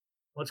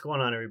What's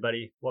going on,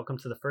 everybody? Welcome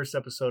to the first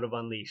episode of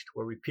Unleashed,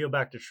 where we peel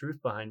back the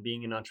truth behind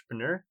being an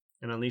entrepreneur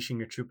and unleashing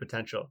your true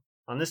potential.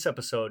 On this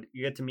episode,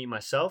 you get to meet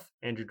myself,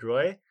 Andrew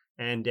Derayeh,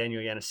 and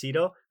Daniel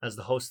Iannacito as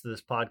the host of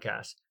this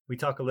podcast. We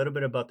talk a little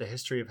bit about the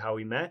history of how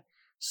we met,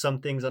 some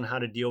things on how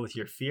to deal with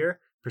your fear,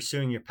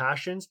 pursuing your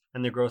passions,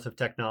 and the growth of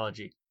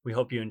technology. We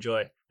hope you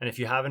enjoy. And if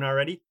you haven't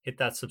already, hit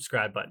that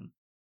subscribe button.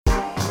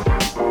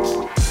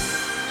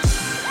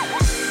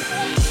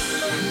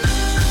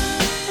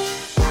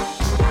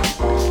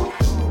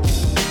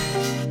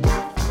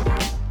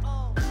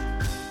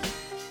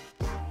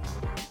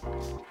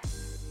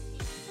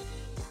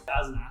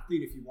 As an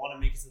athlete, if you want to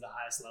make it to the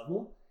highest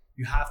level,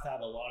 you have to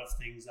have a lot of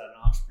things that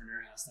an entrepreneur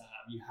has to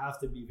have. You have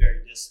to be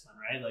very disciplined,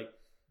 right? Like,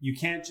 you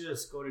can't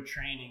just go to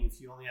training if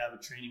you only have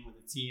a training with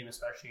a team,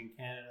 especially in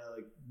Canada.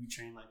 Like, we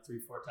train like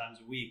 3-4 times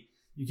a week.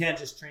 You can't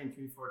just train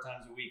 3-4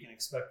 times a week and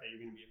expect that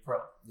you're going to be a pro.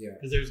 Yeah.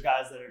 Because there's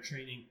guys that are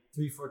training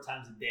 3-4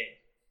 times a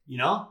day,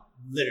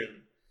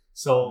 literally.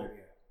 So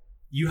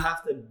you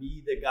have to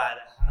be the guy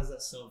that has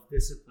that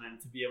self-discipline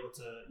to be able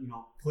to,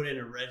 put in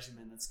a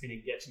regimen that's going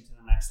to get you to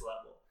the next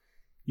level.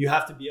 You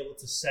have to be able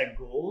to set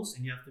goals,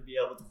 and you have to be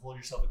able to hold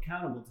yourself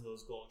accountable to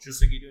those goals,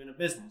 just like you do in a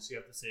business. You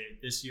have to say,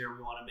 this year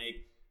we want to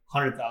make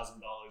 $100,000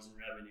 in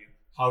revenue.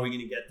 How are we going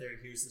to get there?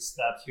 Here's the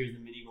steps. Here's the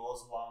mini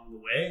goals along the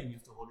way, and you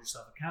have to hold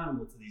yourself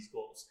accountable to these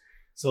goals.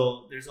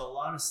 So there's a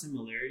lot of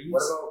similarities.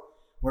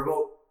 What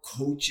about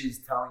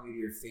coaches telling you to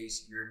your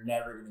face, you're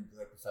never going to be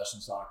like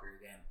professional soccer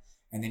again,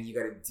 and then you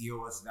got to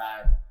deal with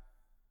that?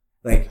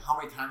 Like, how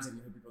many times have you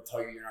heard people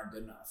tell you you're not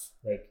good enough?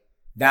 Like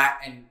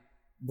that, and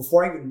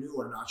before I even knew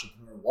what an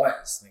entrepreneur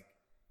was, like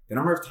the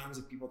number of times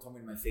that people told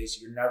me to my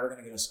face, you're never going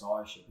to get a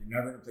scholarship. You're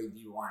never going to play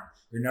D1.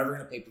 You're never going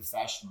to play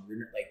professional. You're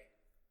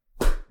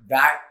like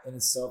that in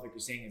itself, like you're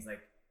saying, is like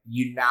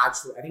you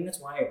naturally, I think that's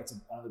why it's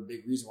one of the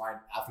big reasons why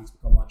athletes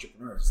become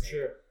entrepreneurs. For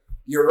sure.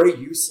 You're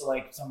already used to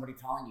like somebody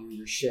telling you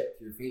you're shit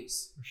to your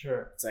face. For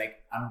sure. It's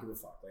like, I don't give a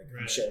fuck. Like,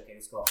 I'm shit. Okay,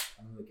 let's go.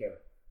 I don't really care.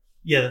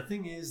 Yeah. The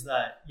thing is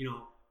that,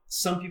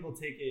 some people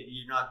take it,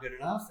 you're not good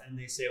enough, and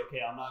they say, okay,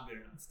 I'm not good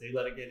enough. They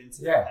let it get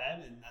into their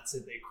head, and that's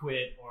it. They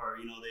quit, or,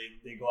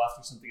 they go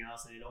after something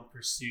else, and they don't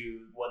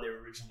pursue what they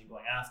were originally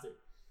going after.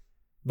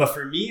 But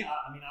for me,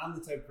 I'm the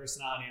type of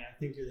personality, and I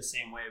think you're the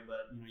same way,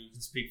 but, you can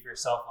speak for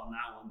yourself on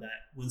that one,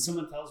 that when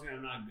someone tells me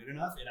I'm not good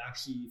enough, it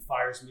actually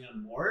fires me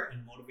on more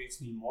and motivates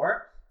me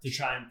more to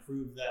try and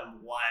prove them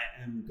why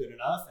I am good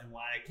enough and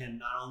why I can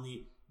not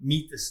only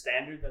meet the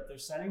standard that they're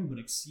setting, but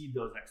exceed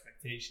those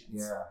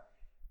expectations. Yeah.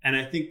 And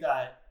I think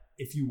that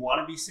if you want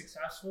to be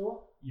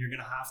successful, you're going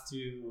to have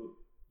to,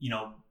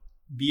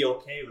 be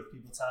okay with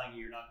people telling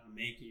you you're not going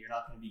to make it, you're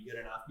not going to be good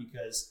enough,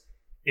 because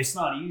it's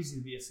not easy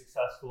to be a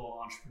successful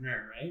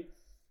entrepreneur, right?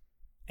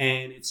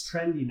 And it's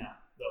trendy now,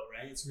 though,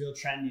 right? It's real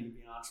trendy to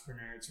be an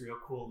entrepreneur. It's real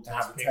cool to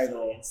have pictures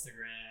on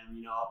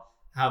Instagram,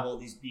 have all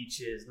these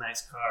beaches,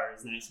 nice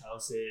cars, nice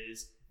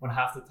houses, when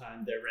half the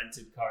time they're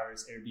rented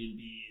cars,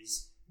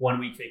 Airbnbs,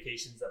 1-week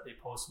vacations that they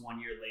post 1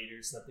 year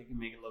later so that they can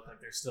make it look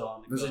like they're still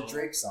on the go. There's a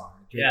Drake song.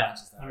 Drake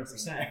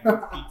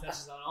 100%. He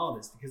touches on all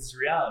this because it's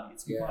reality.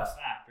 It's become a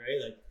fact,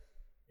 right? Like,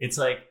 it's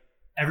like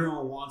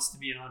everyone wants to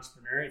be an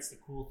entrepreneur. It's the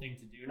cool thing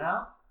to do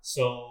now.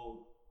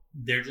 So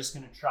they're just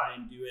going to try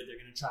and do it. They're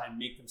going to try and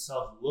make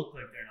themselves look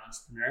like they're an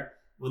entrepreneur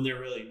when they're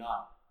really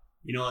not.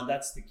 And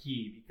that's the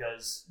key,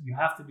 because you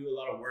have to do a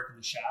lot of work in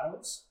the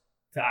shadows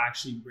to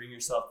actually bring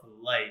yourself to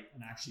the light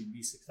and actually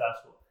be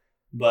successful.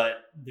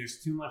 But there's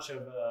too much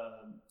of a,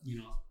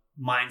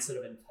 mindset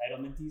of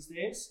entitlement these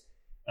days,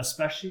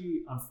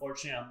 especially,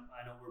 unfortunately,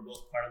 I know we're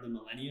both part of the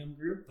millennium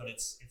group, but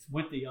it's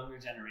with the younger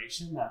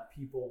generation that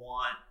people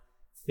want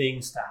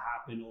things to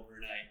happen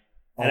overnight.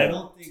 And I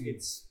don't think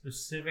it's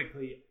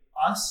specifically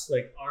us.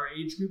 Like, our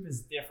age group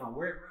is different.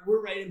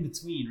 We're right in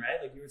between,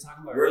 right? Like you were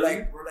talking about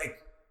earlier.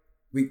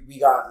 We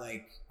got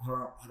like,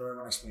 how do I want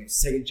to explain it?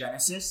 Sega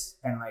Genesis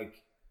and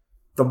like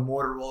the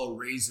Motorola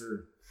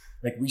Razr.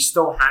 Like, we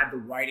still had the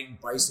riding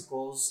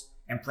bicycles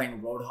and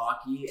playing road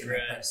hockey and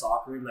playing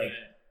soccer,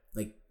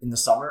 like in the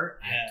summer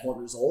at 12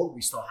 years old.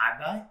 We still had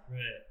that. Right.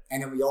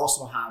 And then we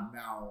also have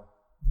now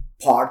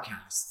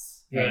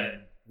podcasts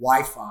and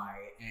Wi-Fi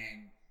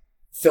and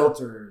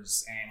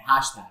filters and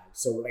hashtags.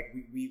 So like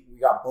we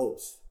got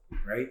both,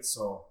 right?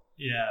 So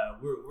yeah,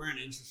 we're an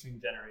interesting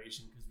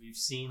generation, because we've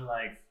seen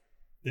like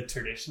the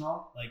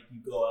traditional, like you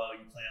go out,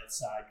 you play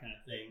outside kind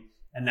of thing.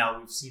 And now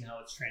we've seen how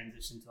it's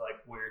transitioned to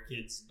like where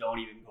kids don't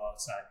even go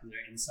outside because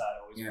they're inside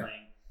always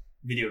playing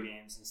video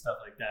games and stuff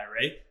like that,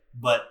 right?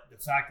 But the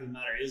fact of the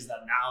matter is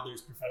that now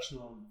there's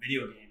professional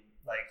video game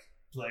like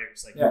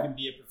players. Like you can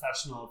be a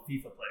professional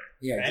FIFA player.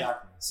 Yeah, right?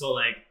 Exactly. So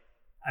like,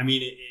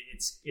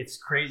 it's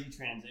crazy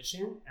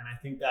transition, and I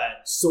think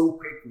that so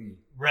quickly,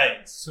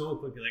 right? So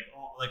quickly,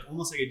 like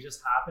almost like it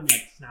just happened,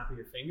 like snap of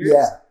your fingers.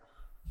 Yeah.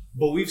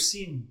 But we've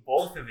seen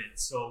both of it.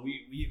 So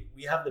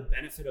we have the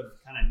benefit of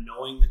kind of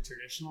knowing the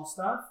traditional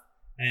stuff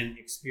and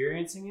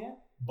experiencing it,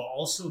 but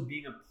also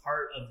being a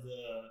part of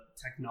the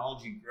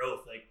technology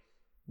growth. Like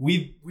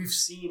we've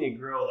seen it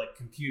grow, like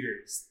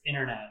computers,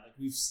 internet. Like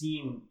we've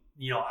seen,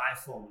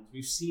 iPhones.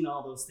 We've seen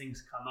all those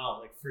things come out,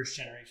 like first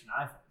generation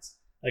iPhones.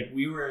 Like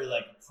we were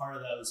like a part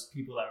of those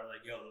people that were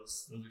like, yo,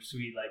 those are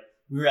sweet. Like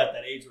we were at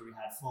that age where we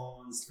had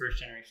phones, first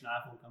generation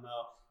iPhone come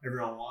out,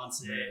 everyone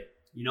wants it,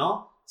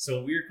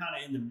 So we were kind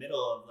of in the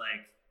middle of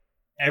like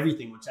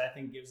everything, which I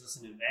think gives us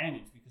an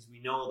advantage because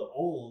we know the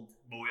old,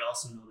 but we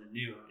also know the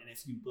new. And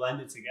if you blend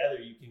it together,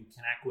 you can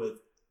connect with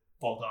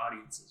both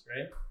audiences,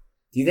 right?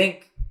 Do you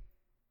think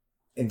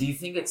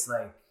it's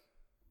like,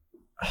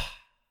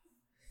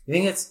 you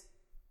think it's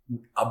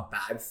a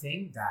bad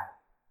thing that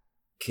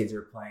kids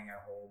are playing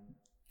at home,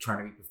 trying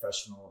to be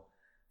professional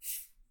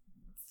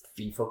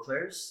FIFA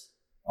players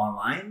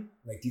online?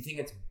 Like, do you think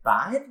it's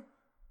bad?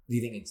 Do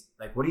you think it's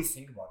like, what do you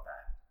think about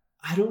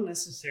that? I don't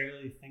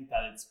necessarily think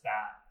that it's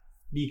bad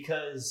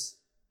because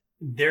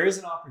there is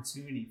an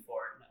opportunity for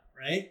it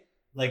now, right?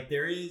 Like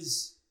there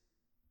is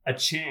a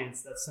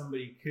chance that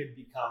somebody could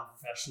become a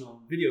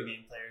professional video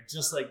game player,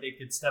 just like they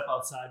could step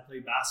outside, play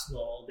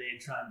basketball all day and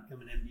try and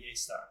become an NBA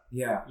star.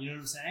 Yeah. You know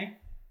what I'm saying?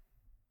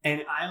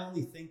 And I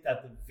only think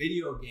that the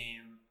video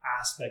game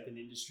aspect and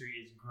industry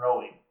is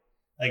growing.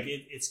 Like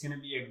it's going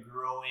to be a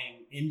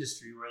growing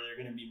industry where there are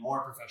going to be more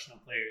professional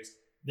players.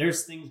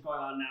 There's things going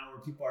on now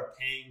where people are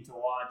paying to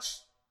watch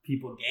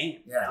people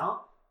game,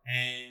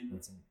 And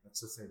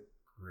that's just a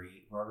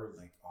great word.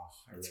 Like,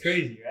 it's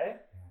crazy, right?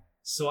 Yeah.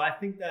 So I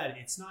think that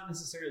it's not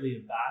necessarily a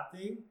bad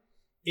thing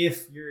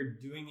if you're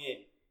doing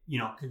it,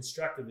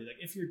 constructively. Like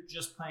if you're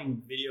just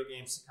playing video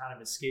games to kind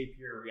of escape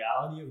your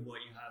reality of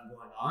what you have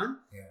going on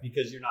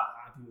because you're not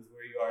happy with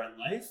where you are in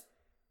life.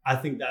 I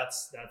think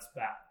that's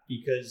bad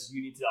because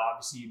you need to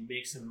obviously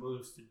make some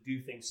moves to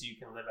do things so you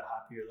can live a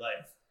happier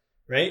life,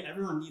 right?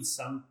 Everyone needs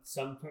some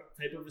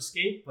type of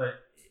escape, but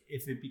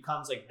if it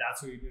becomes like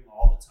that's what you're doing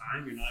all the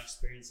time, you're not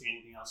experiencing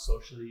anything else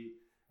socially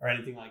or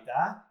anything like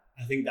that,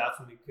 I think that's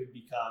when it could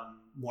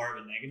become more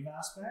of a negative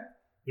aspect.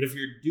 But if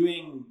you're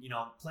doing,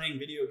 playing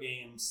video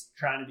games,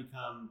 trying to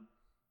become,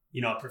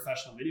 a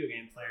professional video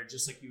game player,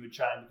 just like you would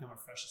try and become a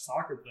professional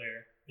soccer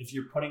player, if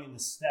you're putting in the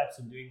steps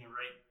and doing the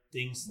right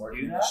things to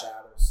do that,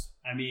 shadows.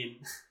 I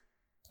mean,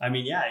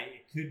 yeah,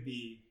 it could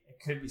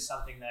be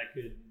something that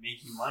could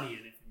make you money,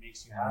 and if it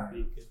makes you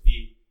happy, it could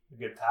be a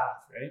good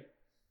path, right?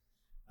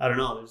 I don't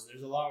know. There's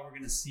a lot we're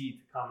gonna see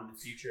to come in the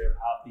future of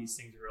how these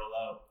things roll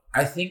out.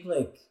 I think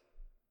like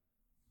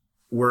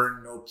we're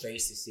in no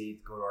place to say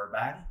it's good or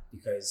bad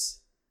because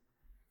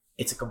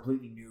it's a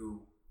completely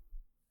new,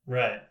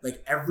 right?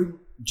 Like every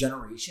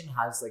generation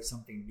has like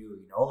something new,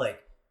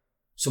 Like,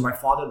 so my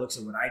father looks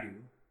at what I do, and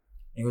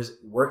he goes,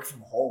 work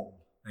from home.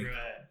 Like,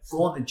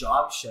 go on the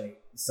job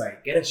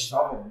site, get a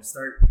shovel, and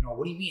start.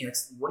 What do you mean?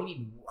 What do you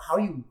mean? How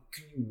can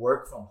you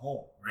work from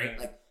home, right?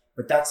 Like,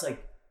 but that's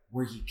like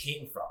where he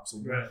came from. So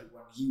when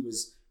he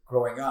was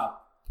growing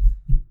up,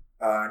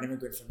 an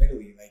immigrant from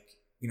Italy, like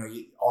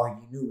all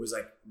you knew was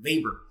like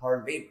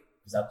hard labor,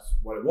 because that's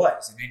what it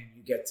was. And then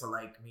you get to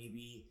like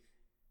maybe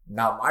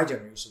now my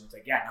generation, it's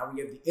like now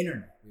we have the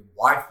internet, we have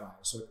Wi-Fi,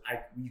 so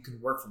you can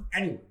work from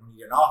anywhere. You don't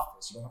need an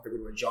office. You don't have to go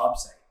to a job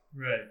site,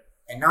 right?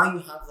 And now you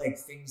have like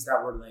things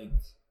that were like,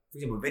 for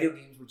example, video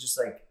games were just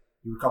like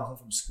you would come home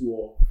from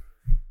school,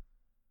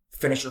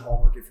 finish your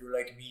homework. If you were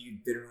like me, you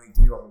didn't really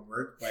do your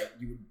homework, but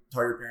you would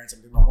tell your parents,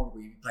 I'm doing my homework,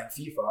 but you'd be playing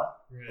FIFA,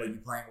 or you'd be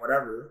playing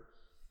whatever.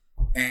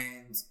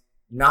 And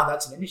now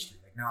that's an industry.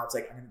 Like now it's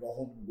like, I'm going to go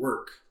home and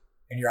work,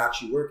 and you're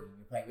actually working,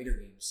 you're playing video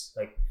games.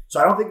 Like, so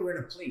I don't think we're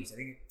in a place, I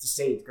think to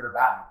say it's good or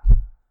bad.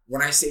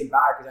 When I say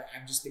bad, because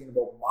I'm just thinking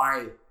about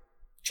my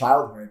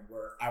childhood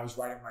where I was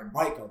riding my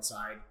bike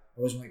outside,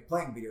 I wasn't like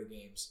playing video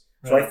games.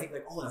 So I think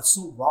like, that's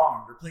so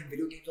wrong. They're playing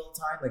video games all the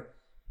time. Like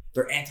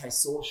they're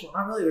antisocial.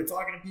 Not really. They're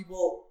talking to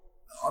people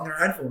on their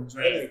headphones,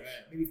 right?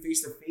 Maybe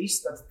face to face.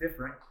 That's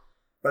different.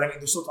 But I mean,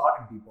 they're still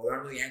talking to people. They're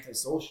not really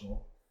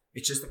antisocial.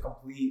 It's just a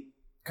complete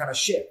kind of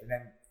shift. And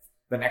then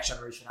the next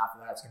generation after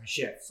that is going to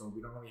shift. So we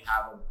don't really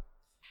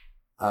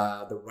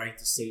have the right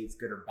to say it's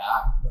good or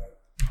bad. But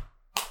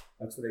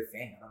that's what I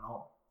think. I don't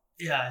know.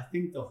 Yeah, I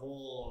think the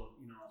whole,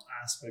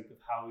 aspect of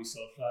how we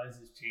socialize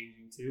is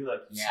changing too.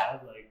 Like you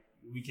said, like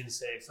we can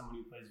say somebody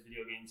who plays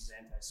video games is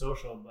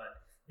antisocial,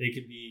 but they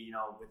could be,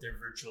 with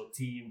their virtual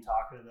team,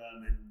 talking to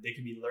them, and they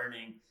could be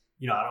learning,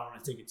 I don't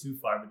want to take it too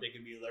far, but they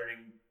could be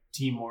learning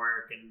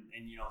teamwork and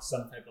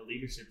some type of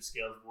leadership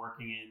skills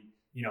working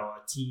in,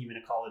 a team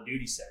in a Call of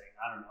Duty setting.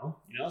 I don't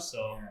know,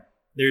 so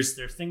there's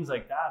things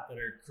like that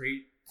are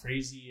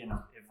crazy and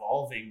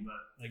evolving, but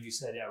like you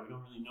said, we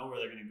don't really know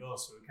where they're going to go.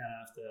 So we kind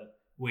of have to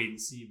wait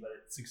and see, but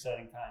it's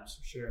exciting times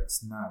for sure.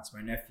 It's nuts.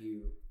 My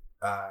nephew,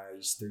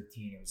 he's 13.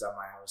 He was at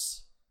my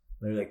house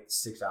literally like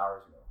 6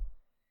 hours ago,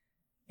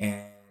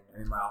 and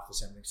I'm in my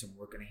office. I'm doing some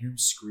work, and I hear him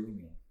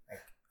screaming.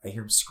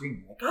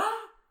 Like come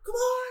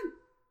on!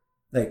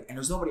 Like, and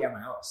there's nobody at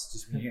my house,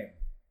 just me and him.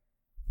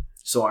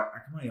 So I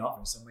come out of the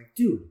office. I'm like,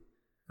 dude,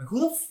 like who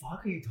the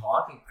fuck are you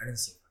talking? I didn't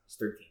say that. He's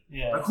 13.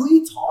 Yeah. Like, who are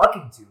you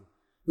talking to?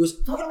 He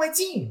goes, talking to my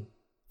team.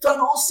 Talking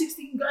to all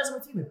 16 guys on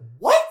my team. Like,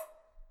 what?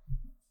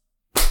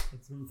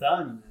 That's what I'm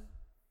telling you, man.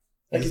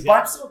 Like he's by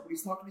himself, but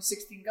he's talking to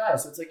 16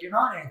 guys. So it's like you're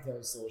not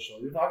antisocial.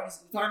 You're talking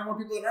to more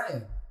people than I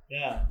am.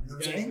 Yeah,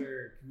 these guys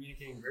are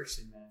communicating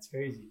virtually, man. It's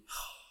crazy.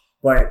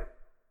 But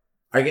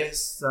I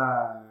guess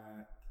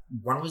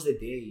when was the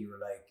day you were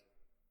like,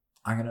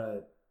 I'm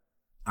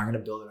gonna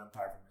build an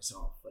empire for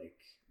myself? Like,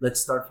 let's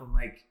start from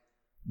like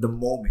the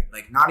moment,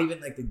 like not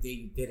even like the day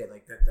you did it,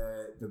 like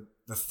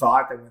the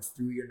thought that went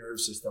through your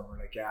nervous system. Were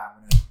like, yeah,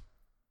 I'm gonna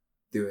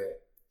do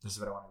it. This is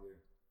what I want to do.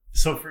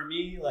 So for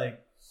me,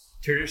 like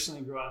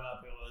traditionally growing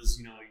up, it was,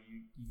 you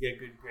get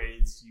good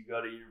grades, you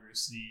go to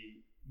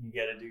university, you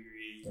get a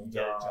degree, you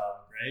get a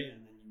job, right?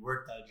 And then you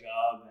work that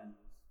job and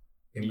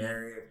you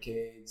marry, have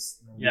kids.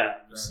 You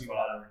see what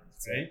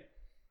happens, right?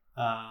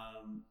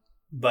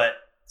 But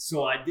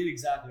so I did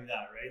exactly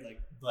that, right? Like,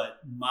 but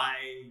my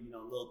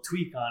little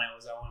tweak on it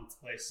was I wanted to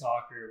play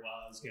soccer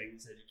while I was getting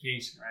this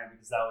education, right?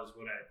 Because that was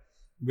what I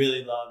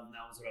really loved, and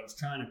that was what I was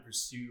trying to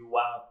pursue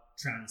while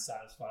trying to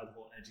satisfy the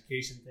whole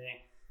education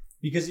thing.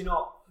 Because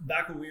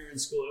back when we were in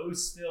school, it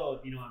was still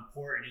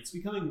important. It's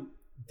becoming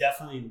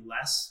definitely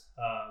less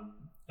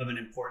of an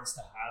importance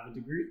to have a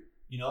degree.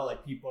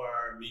 Like people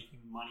are making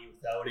money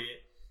without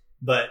it.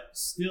 But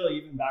still,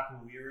 even back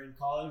when we were in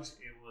college,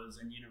 it was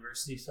in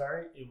university,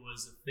 it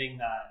was a thing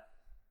that,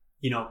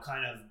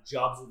 kind of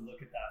jobs would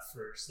look at that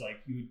first.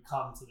 Like you would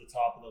come to the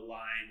top of the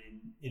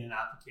line in an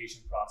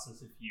application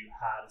process if you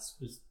had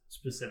a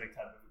specific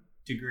type of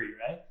degree,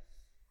 right?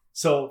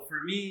 So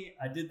for me,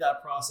 I did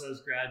that process,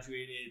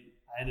 graduated.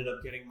 I ended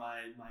up getting my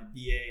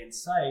BA in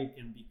psych.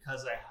 And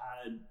because I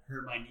had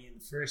hurt my knee in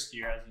the first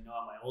year, as you know,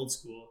 at my old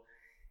school,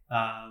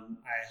 I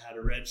had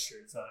a red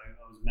shirt, so I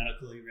was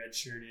medically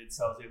redshirted,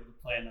 so I was able to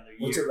play another year.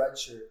 What's a red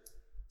shirt?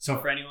 So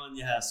for anyone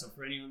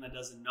that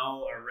doesn't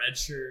know, a red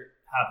shirt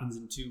happens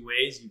in two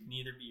ways. You can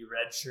either be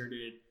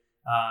redshirted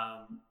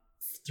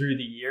through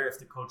the year if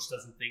the coach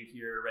doesn't think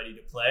you're ready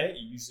to play. It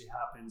usually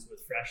happens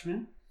with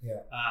freshmen. Yeah.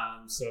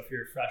 So if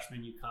you're a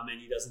freshman, you come in,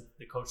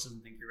 the coach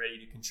doesn't think you're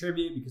ready to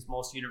contribute, because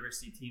most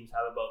university teams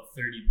have about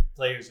 30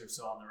 players or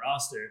so on the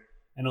roster,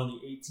 and only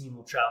 18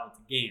 will travel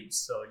to games.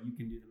 So you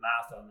can do the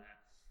math on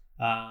that.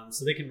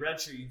 So they can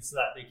redshirt you so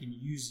that they can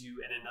use you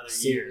in another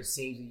year. It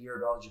saves a year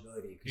of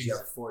eligibility because you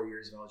have 4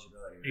 years of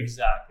eligibility. Right?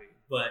 Exactly.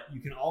 But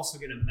you can also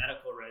get a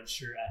medical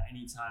redshirt at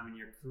any time in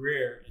your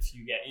career if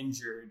you get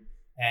injured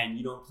and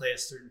you don't play a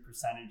certain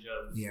percentage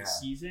of the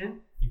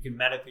season. You can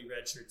medically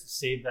redshirt to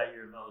save that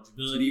year of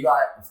eligibility. So you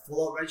got a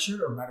full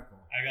redshirt or medical?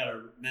 I got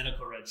a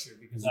medical redshirt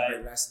because I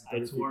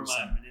tore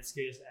my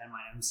meniscus and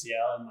my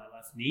MCL in my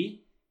left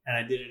knee. And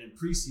I did it in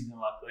preseason,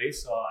 luckily,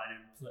 so I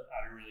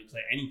didn't really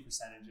play any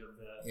percentage of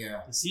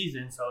the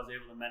season. So I was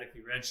able to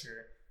medically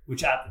redshirt,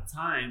 which at the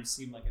time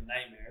seemed like a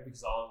nightmare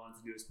because all I wanted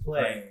to do was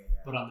play.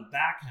 But on the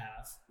back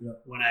half,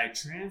 when I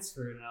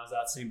transferred and I was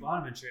at St.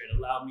 Bonaventure, it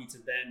allowed me to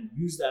then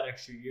use that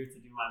extra year to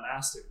do my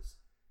master's.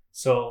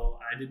 So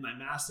I did my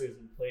master's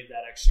and played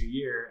that extra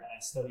year, and I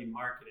studied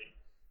marketing.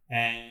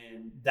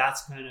 And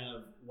that's kind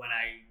of when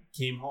I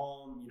came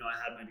home. I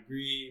had my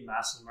degree,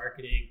 master's in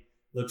marketing.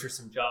 Looked for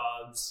some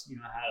jobs,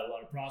 I had a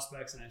lot of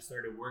prospects, and I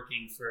started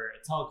working for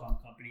a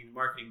telecom company in the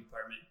marketing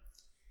department.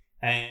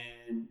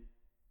 And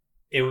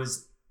it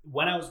was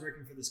when I was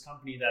working for this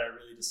company that I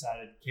really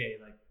decided, okay,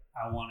 like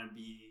I want to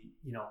be,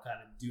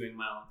 kind of doing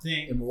my own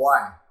thing. And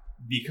why?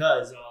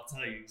 Because I'll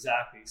tell you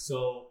exactly.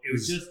 So it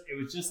was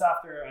just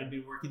after I'd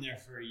been working there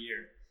for a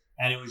year,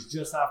 and it was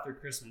just after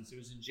Christmas. It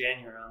was in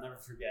January. I'll never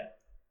forget.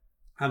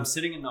 I'm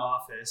sitting in the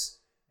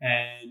office,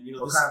 and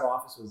what kind of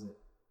office was it?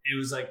 It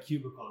was like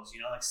cubicles,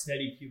 like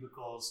steady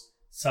cubicles,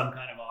 some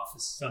kind of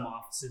office, some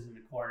offices in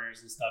the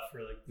corners and stuff for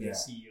like the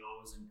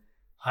CEOs and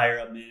higher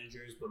up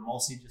managers, but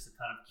mostly just a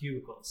ton of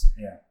cubicles.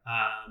 Yeah.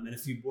 And a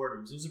few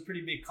boardrooms. It was a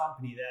pretty big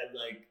company that had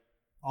like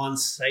on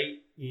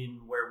site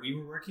in where we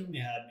were working, they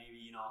had maybe,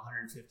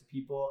 150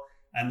 people.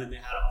 And then they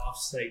had an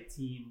off-site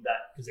team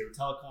that, because they were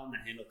telecom,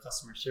 that handled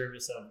customer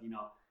service of,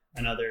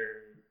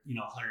 another,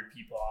 100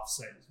 people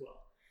off-site as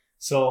well.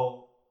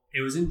 So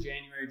it was in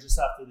January, just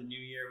after the New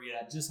Year. We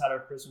had just had our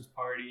Christmas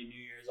party,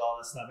 New Year's, all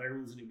this stuff.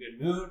 Everyone's in a good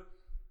mood.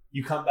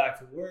 You come back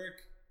to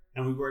work,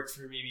 and we worked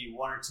for maybe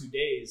 1 or 2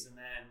 days. And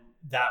then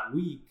that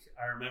week,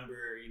 I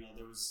remember,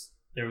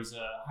 there was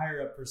a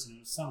higher up person. It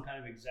was some kind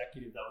of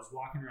executive that was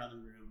walking around the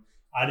room.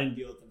 I didn't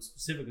deal with them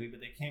specifically, but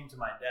they came to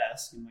my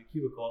desk in my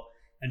cubicle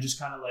and just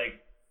kind of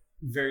like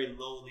very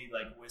lowly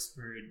like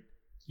whispered,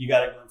 "You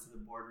got to go into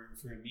the boardroom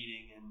for a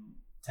meeting in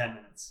 10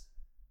 minutes."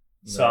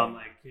 Right. So I'm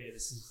like, "Hey,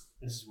 this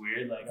is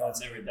weird. Like I've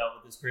never dealt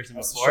with this person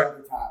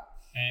before."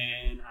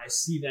 And I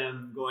see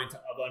them going to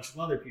a bunch of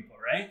other people,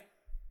 right?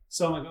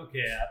 So I'm like,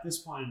 okay, at this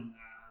point,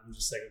 I'm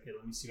just like, okay,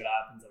 let me see what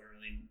happens.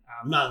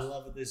 I'm not in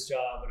love with this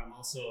job, but I'm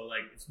also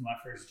like, it's my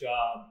first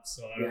job,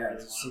 so I don't really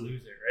want to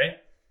lose it, right?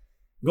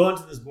 Go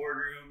into this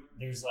boardroom.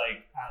 There's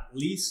like at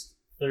least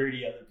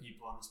 30 other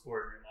people in this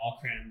boardroom, all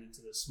crammed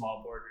into this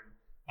small boardroom.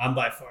 I'm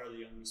by far the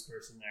youngest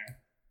person there.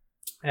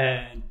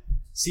 And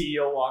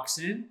CEO walks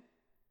in,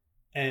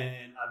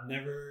 and I've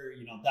never,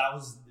 that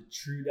was the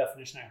true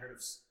definition I heard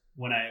of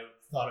when I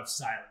thought of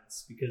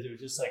silence, because it was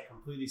just like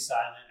completely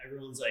silent.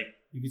 Everyone's like,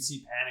 you could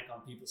see panic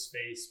on people's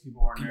face.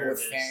 People were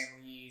nervous. People with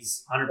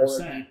families, 100%.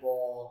 older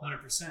people,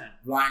 100%.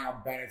 relying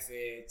on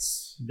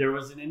benefits. There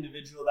was an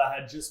individual that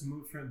had just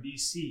moved from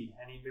BC,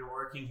 and he'd been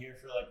working here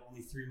for like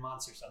only 3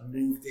 months or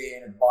something. Moved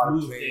in and bought a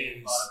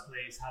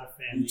place, had a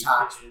family, new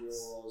tax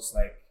rules,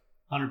 like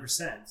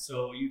 100%.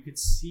 So you could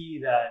see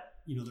that,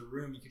 you know, the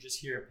room, you could just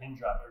hear a pin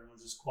drop.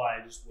 Everyone's just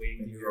quiet, just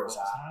waiting to hear what was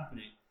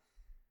happening.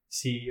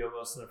 CEO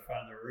goes to the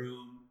front of the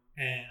room,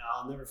 and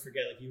I'll never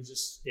forget, like, he was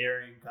just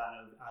staring kind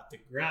of at the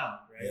ground,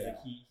 right? Yeah. Like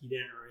he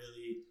didn't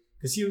really,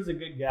 because he was a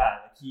good guy.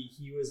 Like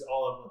he was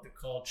all about the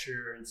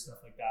culture and stuff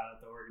like that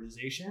at the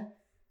organization.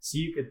 So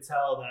you could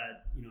tell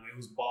that, you know, it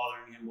was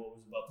bothering him what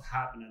was about to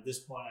happen. At this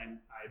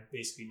point, I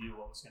basically knew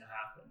what was going to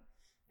happen.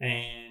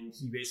 And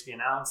he basically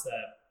announced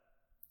that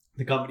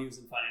the company was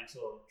in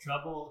financial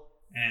trouble,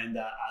 and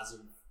that as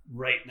of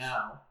right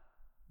now,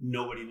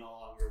 nobody no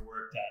longer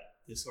worked at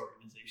this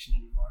organization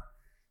anymore.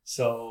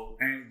 So,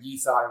 and you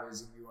thought it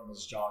was gonna be one of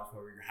those jobs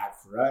where you had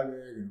forever,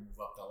 you're gonna move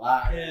up the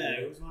ladder.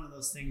 Yeah, it was one of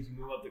those things, you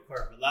move up the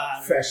corporate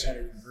ladder. Fresh out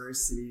of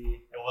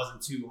university. It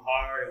wasn't too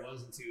hard, it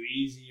wasn't too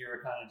easy. You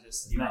were kind of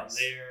just, you know,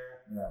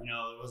 there. Yeah. You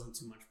know, there wasn't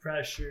too much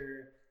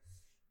pressure.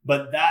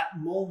 But that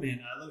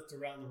moment, I looked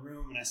around the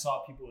room and I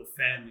saw people with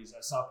families.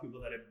 I saw people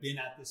that had been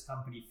at this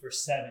company for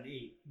 7,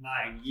 8,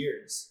 9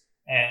 years.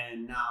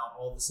 And now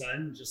all of a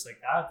sudden, just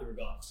like that, they were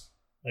gone.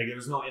 Like there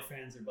was no ifs,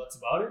 ands, or buts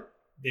about it.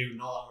 They would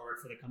no longer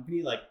work for the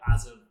company. Like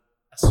as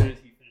soon as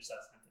he finished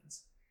that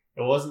sentence,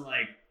 it wasn't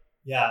like,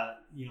 yeah,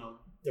 you know,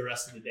 the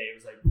rest of the day it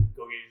was like,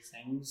 go get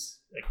your things.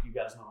 Like you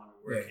guys no longer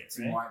work it,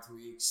 right? 2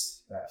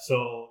 weeks. Yeah.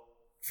 So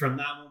from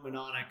that moment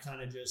on,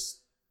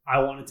 I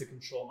wanted to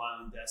control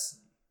my own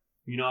destiny.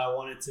 You know, I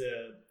wanted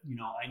to, you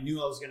know, I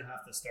knew I was going to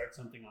have to start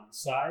something on the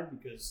side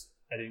because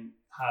I didn't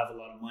have a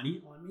lot of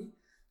money on me.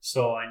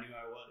 So I knew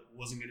I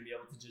wasn't going to be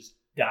able to just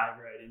dive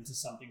right into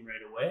something right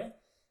away.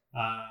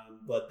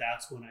 But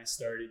that's when I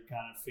started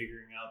kind of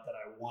figuring out that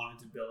I wanted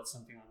to build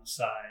something on the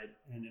side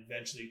and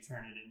eventually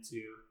turn it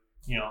into,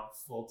 you know,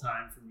 full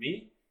time for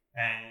me.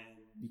 And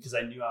because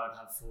I knew I would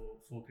have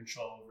full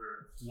control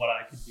over what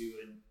I could do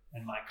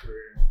in my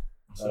career.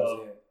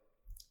 So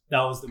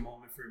that was the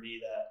moment for me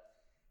that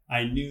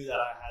I knew that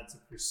I had to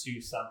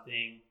pursue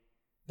something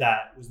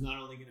that was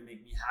not only going to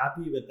make me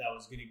happy, but that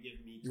was going to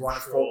give me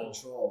full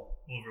control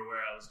over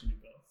where I was going to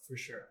go, for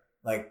sure.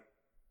 Like,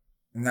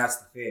 and that's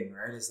the thing,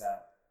 right? Is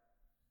that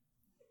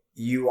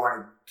you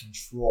want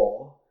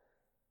control,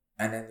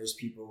 and then there's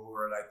people who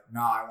are like,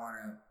 no,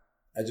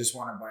 I just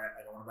want to buy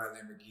a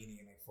Lamborghini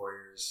in like 4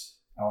 years.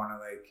 I want to,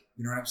 like,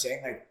 you know what I'm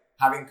saying? Like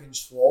having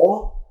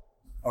control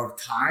of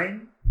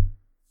time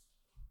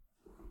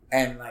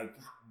and like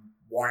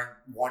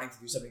wanting to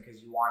do something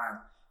because you want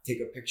to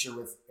take a picture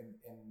with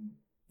in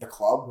the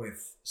club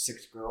with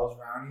 6 girls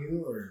around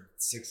you or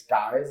 6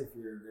 guys if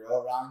you're a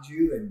girl around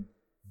you and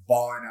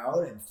balling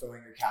out and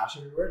throwing your cash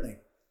everywhere.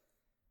 Like,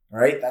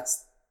 right?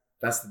 That's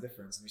the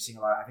difference. And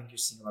I think you're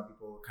seeing a lot of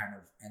people kind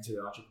of enter the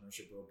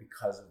entrepreneurship world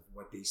because of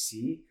what they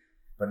see,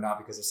 but not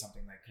because of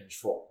something like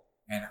control.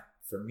 And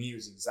for me, it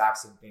was the exact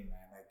same thing,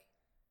 man. Like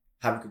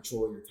having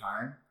control of your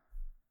time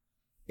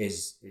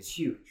is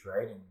huge,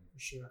 right? And for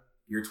sure.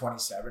 You're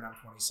 27, I'm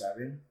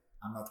 27.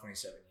 I'm not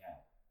 27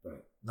 yet,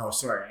 but no,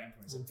 sorry, I am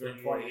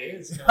 27. 28.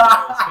 This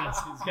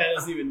guy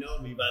doesn't even know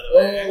me, by the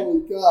way. Oh,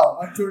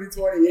 God, I'm turning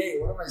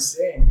 28. What am I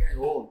saying? I'm getting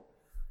old.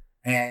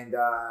 And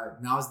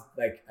now's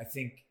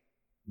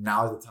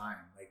the time.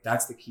 Like,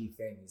 that's the key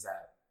thing is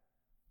that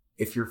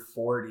if you're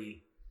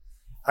 40,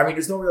 I mean,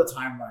 there's no real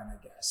timeline,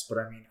 I guess, but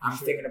I mean, I'm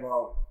thinking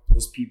about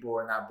those people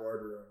in that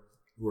boardroom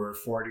who are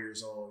 40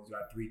 years old, who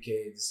got 3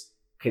 kids.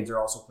 Kids are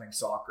also playing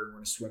soccer,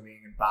 going to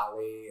swimming and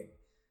ballet, and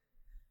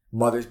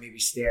mothers maybe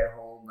stay at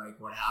home. Like,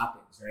 what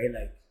happens, right?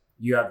 Like,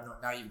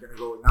 now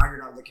you're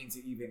not looking to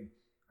even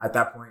at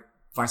that point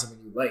find something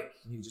you like.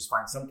 You need to just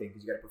find something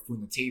because you got to put food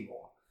on the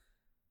table.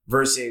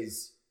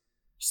 Versus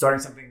starting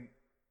something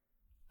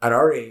at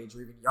our age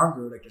or even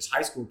younger, like there's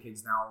high school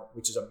kids now,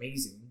 which is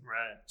amazing.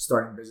 Right.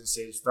 Starting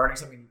businesses, starting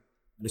something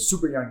at a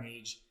super young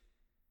age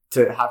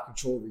to have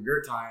control over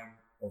your time,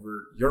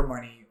 over your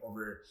money,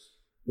 over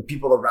the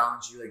people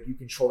around you. Like, you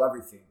control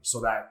everything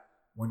so that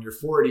when you're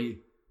 40,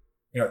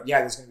 you know, yeah,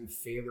 there's going to be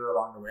failure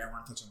along the way. I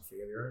want to touch on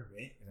failure,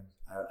 right? And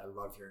I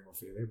love hearing about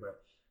failure,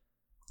 but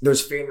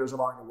there's failures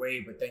along the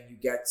way. But then you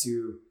get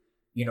to,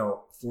 you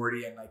know,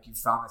 40 and like you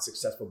found a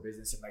successful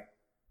business and like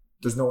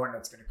there's no one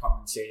that's going to come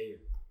and say,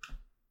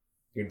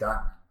 you're done,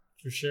 man.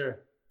 For sure.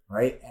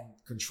 Right? And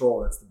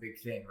control, that's the big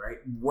thing, right?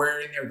 Where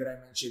in there did I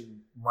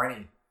mention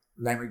money?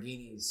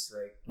 Lamborghinis,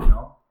 like, you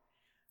know?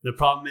 The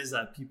problem is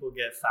that people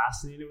get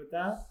fascinated with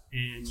that.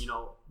 And, you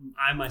know,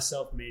 I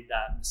myself made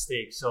that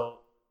mistake. So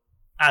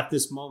at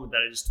this moment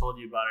that I just told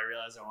you about, I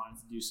realized I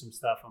wanted to do some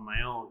stuff on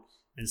my own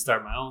and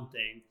start my own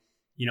thing.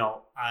 You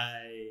know,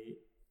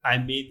 I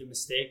made the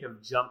mistake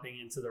of jumping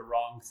into the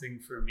wrong thing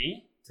for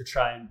me to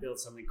try and build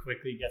something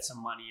quickly, get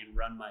some money and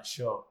run my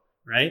show,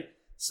 right?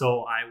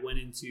 So I went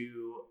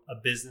into a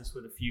business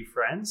with a few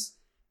friends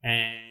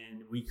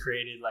And we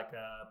created like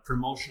a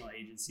promotional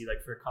agency,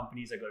 like for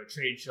companies that go to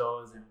trade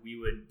shows, and we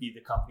would be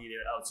the company they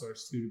would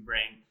outsource to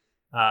bring,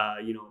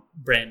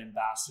 brand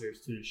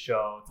ambassadors to the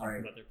show, talking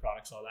about their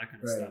products, all that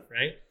kind of stuff,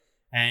 right?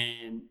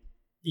 And,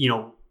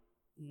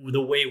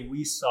 the way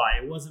we saw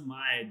it, it wasn't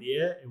my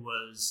idea. It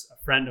was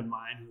a friend of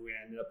mine who we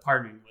ended up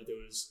partnering with. It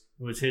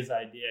was his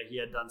idea. He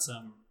had done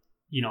some,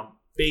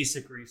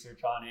 basic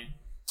research on it.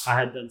 I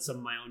had done some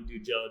of my own due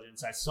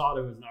diligence. I saw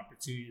there was an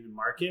opportunity in the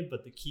market,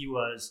 but the key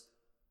was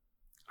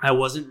I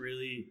wasn't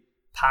really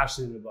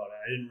passionate about it.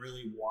 I didn't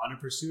really want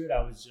to pursue it.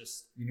 I was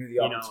just, you knew the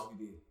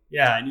opportunity.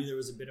 I knew there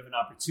was a bit of an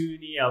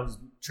opportunity. I was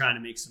trying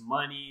to make some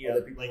money.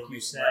 Like you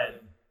said,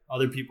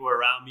 other people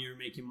around me were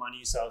making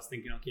money. So I was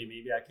thinking, okay,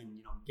 maybe I can,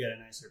 get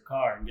a nicer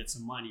car and get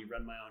some money,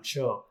 run my own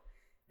show.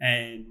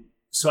 And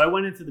so I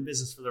went into the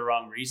business for the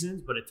wrong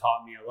reasons, but it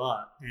taught me a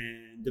lot.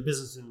 And the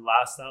business didn't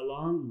last that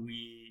long.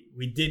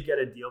 We did get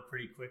a deal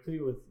pretty quickly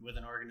with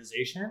an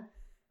organization,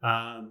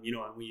 and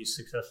we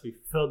successfully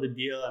fulfilled the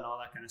deal and all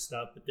that kind of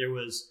stuff. But there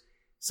was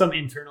some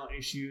internal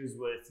issues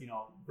with,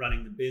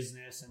 running the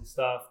business and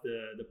stuff.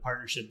 The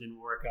partnership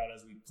didn't work out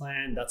as we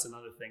planned. That's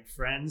another thing.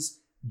 Friends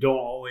don't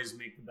always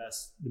make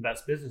the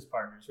best business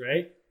partners,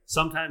 right?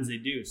 Sometimes they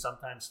do.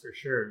 Sometimes for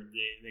sure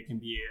they can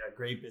be a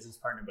great business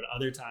partner, but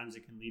other times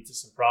it can lead to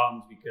some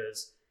problems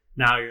because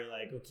now you're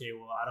like, okay,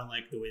 well, I don't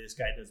like the way this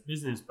guy does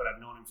business, but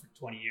I've known him for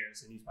 20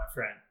 years and he's my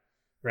friend,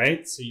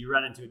 right? So you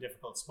run into a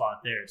difficult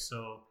spot there.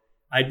 So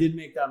I did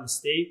make that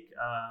mistake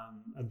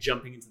of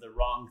jumping into the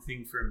wrong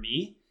thing for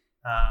me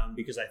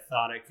because I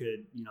thought I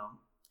could,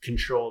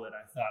 control it.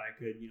 I thought I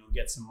could,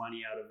 get some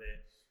money out of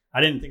it.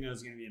 I didn't think I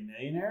was going to be a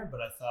millionaire, but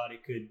I thought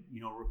it could,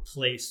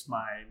 replace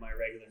my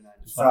regular 9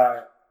 to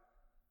 5.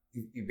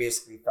 You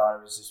basically thought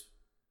it was just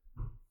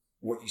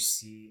what you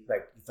see.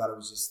 Like you thought it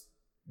was just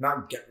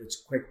not get rich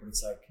quick, but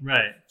it's like,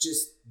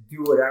 just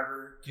do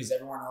whatever because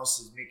everyone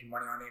else is making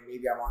money on it.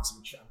 Maybe I'm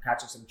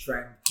catching some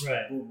trend.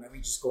 Right. Boom, let me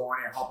just go on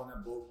it, hop on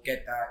that boat,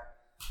 get that,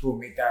 boom,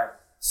 make that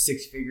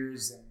 6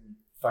 figures in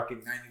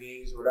fucking 90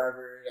 days or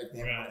whatever. Like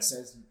everyone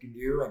says you can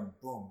do, and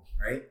boom,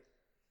 right?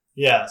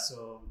 Yeah.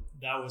 So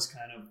that was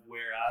kind of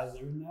where I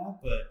learned that,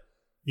 but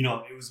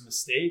it was a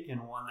mistake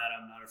and one that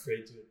I'm not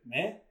afraid to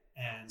admit.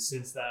 And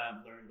since then,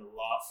 I've learned a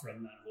lot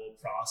from that whole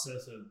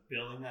process of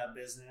building that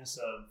business,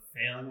 of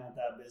failing at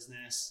that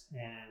business.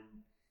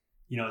 And,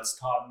 it's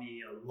taught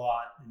me a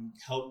lot and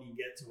helped me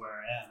get to where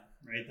I am,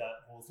 right?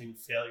 That whole thing,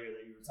 failure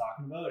that you were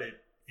talking about, it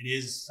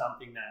is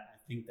something that I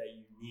think that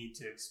you need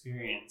to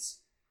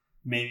experience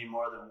maybe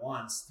more than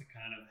once to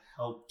kind of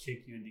help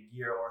kick you into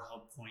gear or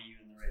help point you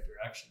in the right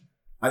direction.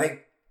 I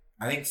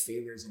think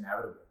failure is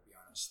inevitable, to be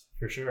honest.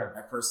 For sure.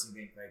 I personally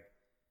think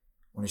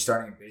when you're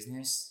starting a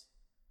business,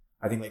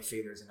 I think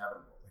failure is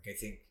inevitable. I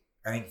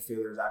think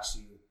failure is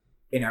actually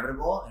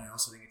inevitable, and I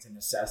also think it's a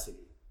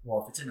necessity.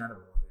 Well, if it's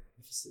inevitable,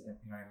 you know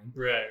what I mean?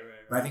 Right.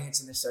 But I think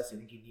it's a necessity. I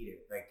think you need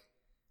it.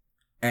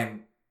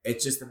 And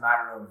it's just a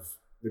matter of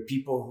the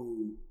people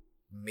who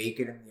make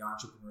it in the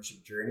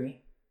entrepreneurship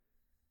journey.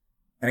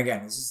 And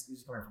again, this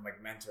is coming from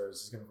mentors.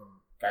 This is coming from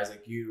guys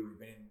like you who've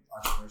been in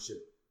entrepreneurship,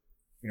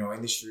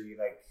 industry,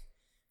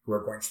 who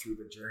are going through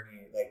the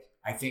journey.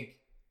 I think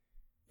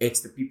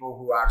it's the people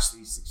who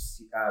actually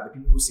succeed. The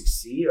people who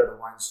succeed are the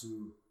ones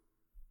who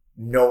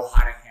know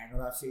how to handle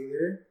that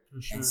failure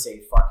and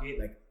say, fuck it.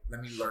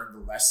 Let me learn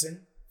the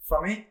lesson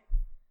from it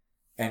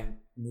and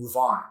move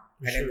on.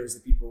 And then there's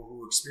the people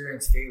who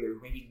experience failure,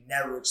 who maybe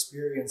never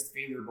experienced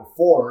failure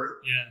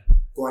before. Yeah.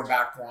 Going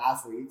back to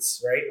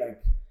athletes, right?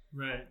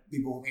 Right.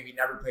 People who maybe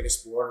never played a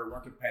sport or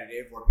weren't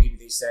competitive, or maybe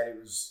they said it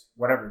was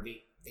whatever.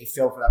 They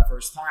failed for that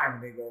first time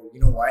and they go, you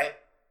know what?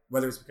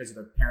 Whether it's because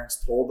their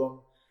parents told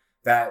them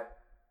that,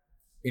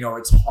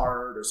 it's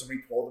hard, or somebody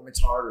told them it's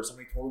hard, or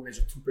somebody told them there's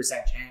a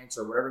 2% chance,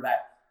 or whatever that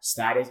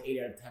stat is, 8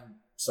 out of 10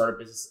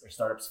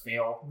 startups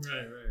fail.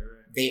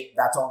 Right.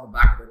 That's all in the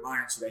back of their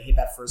mind. So they hit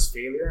that first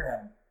failure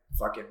and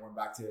fucking went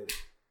back to,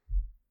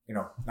 9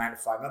 to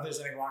 5. Not that there's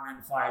anything wrong 9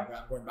 to 5, but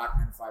I'm going back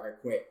 9 to 5. I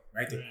quit.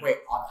 Right? They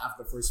quit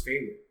after the first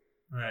failure.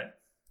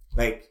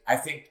 Right. I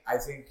think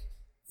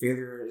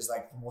failure is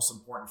the most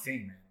important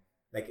thing,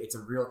 man. It's a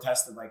real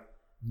test of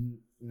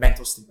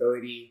mental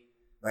stability.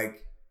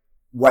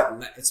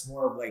 It's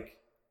more of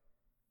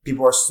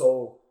people are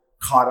so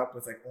caught up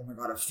with oh my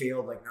God, I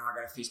failed. Now I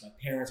gotta face my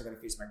parents, I gotta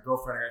face my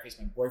girlfriend, I gotta face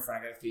my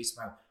boyfriend, I gotta face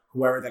my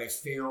whoever that I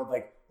failed.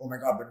 Oh my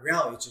God, but in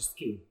reality, it's just,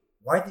 okay,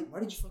 why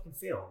did you fucking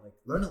fail?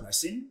 Learn a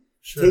lesson,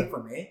 take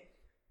from it.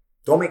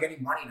 Don't make any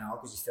money now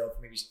because you failed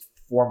for maybe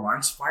 4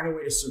 months. Find a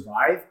way to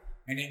survive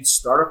and then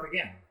start up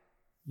again.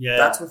 Yeah.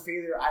 That's what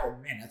failure,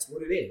 that's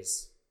what it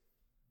is.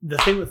 The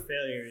thing with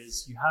failure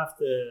is you have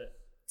to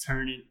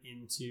turn it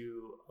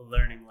into a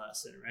learning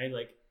lesson,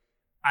 right?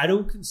 I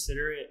don't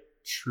consider it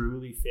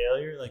truly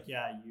failure.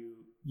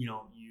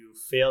 You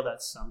failed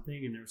at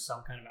something and there's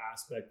some kind of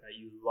aspect that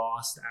you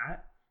lost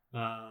at.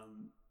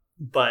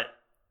 But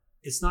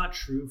it's not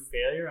true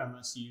failure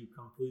unless you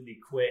completely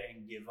quit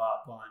and give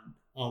up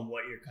on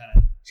what you're kind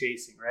of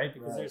chasing, right?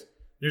 Because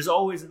there's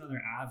always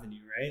another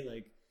avenue,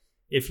 right?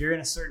 if you're in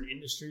a certain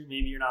industry,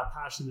 maybe you're not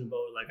passionate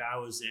about like I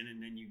was in,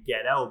 and then you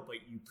get out, but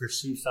you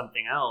pursue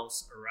something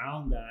else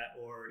around that,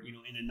 or, you know,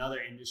 in another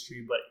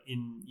industry, but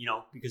in, you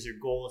know, because your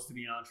goal is to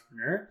be an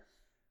entrepreneur,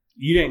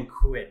 you didn't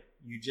quit.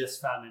 You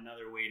just found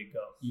another way to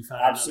go. You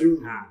found another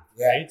path,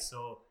 right?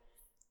 So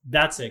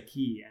that's a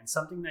key. And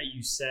something that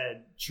you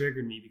said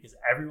triggered me, because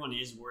everyone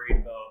is worried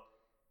about,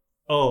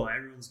 oh,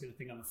 everyone's going to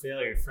think I'm a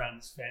failure.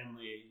 Friends,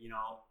 family, you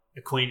know,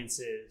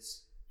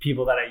 acquaintances,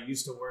 people that I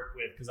used to work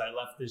with, because I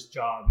left this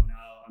job and now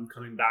I'm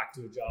coming back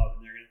to a job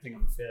and they're going to think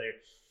I'm a failure.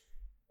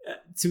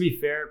 To be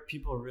fair,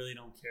 people really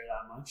don't care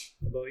that much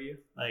about you.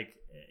 Like,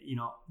 you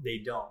know, they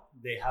don't.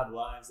 They have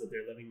lives that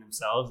they're living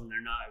themselves, and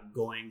they're not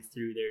going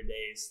through their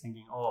days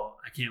thinking, oh,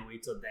 I can't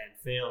wait till Dan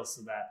fails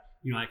so that,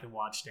 you know, I can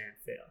watch Dan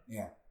fail.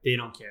 Yeah. They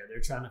don't care.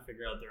 They're trying to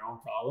figure out their own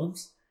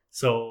problems.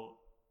 So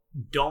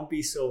don't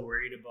be so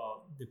worried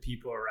about the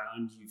people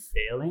around you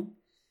failing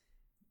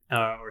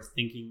or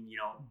thinking, you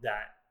know,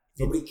 that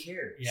nobody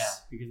cares. Yeah,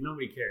 because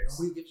nobody cares.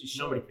 Nobody gives a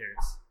shit. Nobody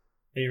cares.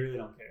 They really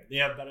don't care. They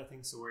have better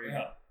things to worry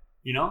about,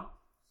 you know?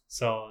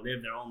 So they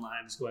have their own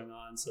lives going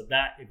on. So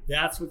that if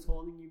that's what's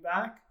holding you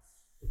back,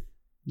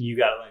 you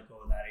got to let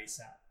go of that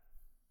ASAP.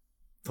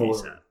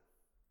 Totally. ASAP.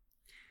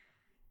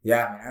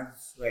 Yeah, man. I've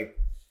like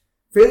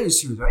failure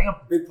is huge. I think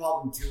a big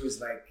problem too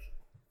is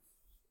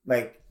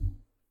like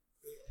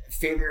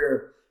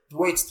failure. The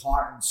way it's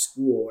taught in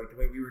school, like the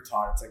way we were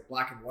taught, it's like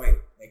black and white.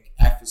 Like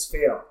F is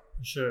fail.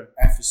 Sure.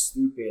 F is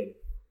stupid.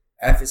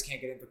 F is can't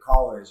get into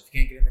college. If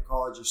you can't get into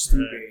college, you're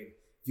stupid. Right.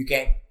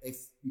 If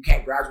you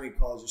can't graduate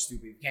college, you're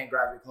stupid. If you can't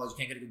graduate college, you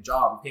can't get a good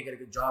job. You can't get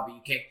a good job, but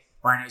you can't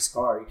buy a nice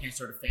car. You can't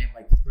start a family.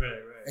 Like, right.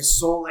 It's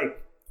so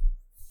like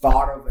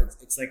thought of.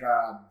 It's like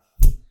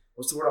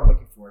what's the word I'm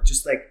looking for? It's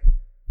just like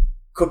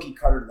cookie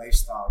cutter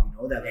lifestyle.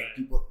 You know that like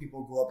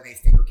people grow up and they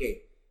think,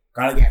 okay,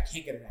 I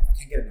can't get enough.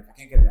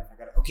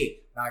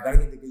 Okay, now I gotta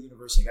get to good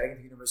university.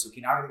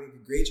 Okay, now I gotta get to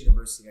a great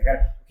university. Now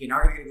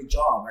I gotta get a good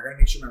job. I gotta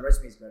make sure my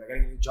resume is good. I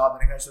gotta get a good job.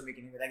 Then I gotta start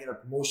making it. I get a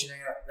promotion.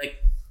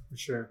 For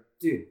sure,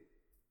 dude.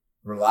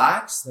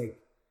 Relax, like,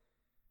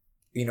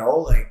 you know,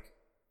 like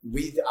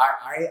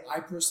I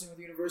personally went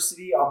to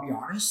university. I'll be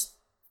honest,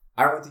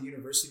 I went to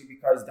university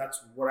because that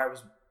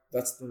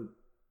was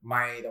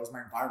my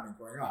environment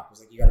growing up. It was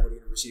like, you gotta go to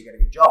university, you gotta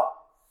get a job.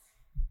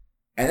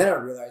 And then I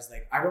realized,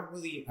 like, I went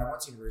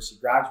to university,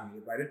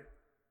 graduated, but I didn't,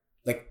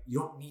 like, you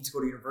don't need to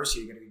go to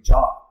university to get a good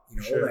job, you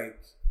know, sure. Like,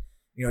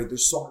 you know,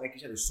 there's so many, like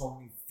you said, there's so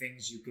many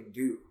things you can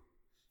do.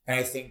 And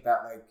I think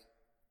that, like,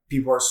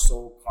 people are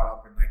so caught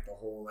up in, like, the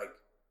whole,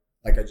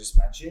 like I just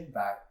mentioned,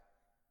 that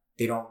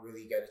they don't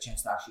really get a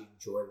chance to actually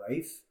enjoy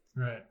life.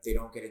 Right. They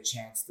don't get a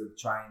chance to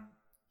try and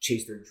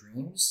chase their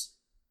dreams.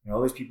 You know,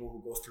 there's people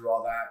who go through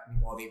all that.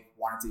 Meanwhile, they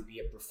wanted to be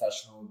a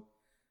professional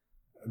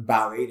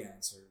ballet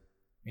dancer.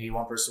 Maybe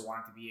one person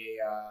wanted to be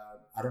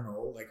I don't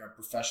know, like a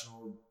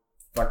professional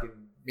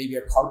maybe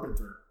a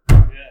carpenter. Yeah.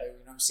 You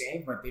know what I'm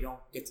saying? But they don't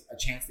get a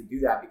chance to do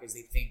that because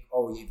they think,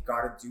 oh, you've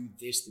got to do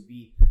this to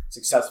be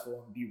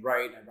successful and be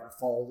right. I've got to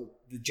follow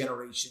the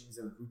generations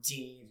of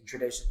routines and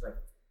traditions. Like,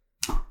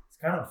 it's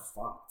kind of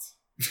fucked.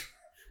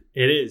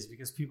 It is,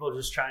 because people are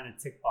just trying to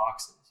tick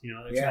boxes. You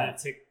know, they're trying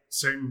to tick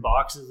certain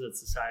boxes that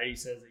society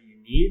says that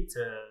you need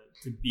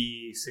to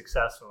be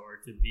successful or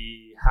to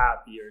be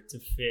happy or to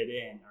fit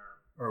in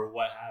or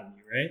what have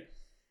you, right?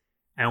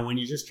 And when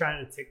you're just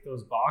trying to tick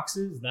those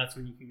boxes, that's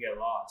when you can get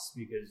lost,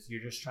 because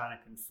you're just trying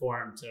to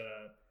conform to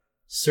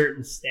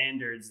certain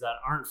standards that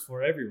aren't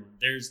for everyone.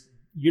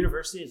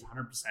 University is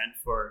 100%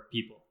 for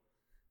people,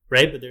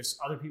 right? But there's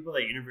other people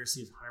that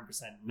university is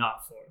 100%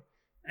 not for.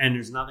 And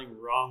there's nothing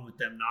wrong with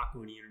them not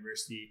going to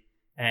university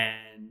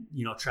and,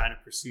 you know, trying to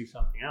pursue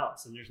something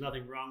else. And there's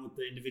nothing wrong with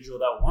the individual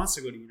that wants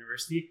to go to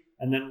university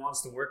and then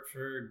wants to work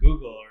for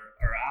Google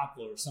or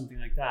Apple or something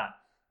like that.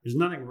 There's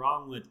nothing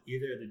wrong with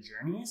either of the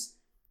journeys.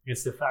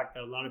 It's the fact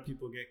that a lot of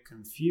people get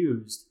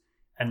confused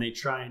and they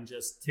try and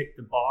just tick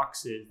the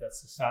boxes that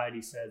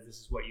society says this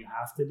is what you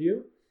have to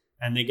do.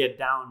 And they get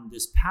down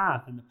this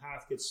path, and the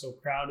path gets so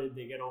crowded,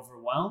 they get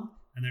overwhelmed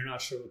and they're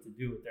not sure what to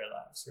do with their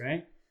lives,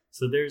 right?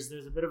 So there's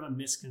a bit of a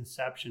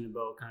misconception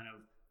about kind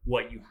of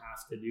what you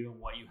have to do and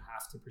what you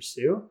have to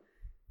pursue.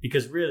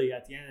 Because really,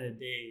 at the end of the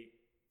day,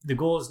 the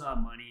goal is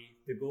not money.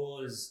 The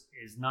goal is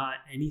not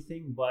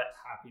anything but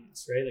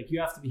happiness, right? Like, you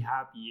have to be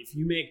happy. If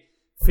you make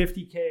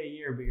 $50K a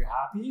year, but you're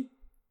happy,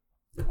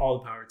 all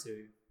the power to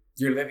you.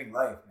 You're living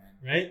life,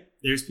 man. Right?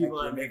 There's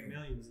people that make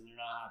millions and they're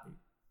not happy.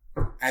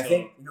 I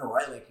think, you know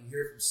what, like, you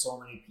hear from so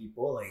many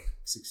people, like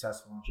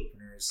successful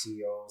entrepreneurs,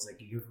 CEOs,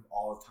 like, you hear from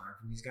all the time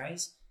from these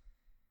guys.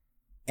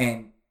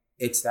 And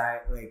it's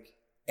that, like,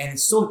 and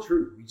it's so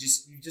true. You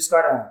just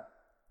gotta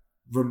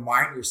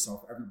remind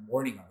yourself every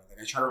morning of it. Like,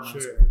 I try to remind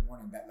myself every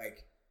morning that,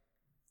 like,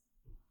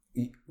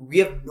 we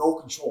have no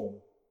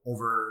control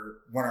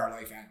over when our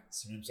life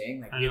ends. You know what I'm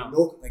saying? Like, we have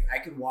I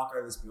could walk out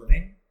of this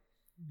building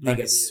and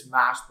get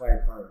smashed by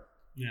a car.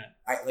 Yeah.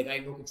 I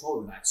have no control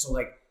over that. So,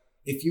 like,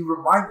 if you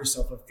remind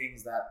yourself of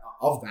things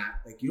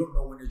like, you don't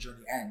know when your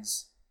journey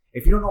ends.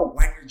 If you don't know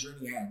when your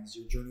journey ends,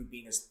 your journey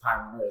being this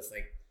time on earth,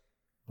 like,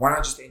 why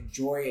not just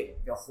enjoy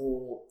the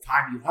whole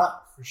time you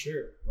have? For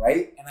sure.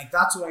 Right? And like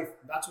that's what it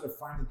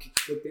finally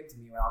clicked into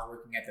me when I was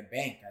working at the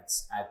bank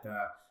at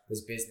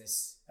this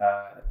business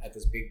at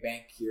this big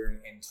bank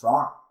here in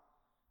Toronto.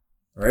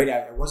 Right?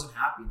 I wasn't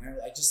happy. And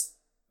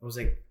I was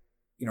like,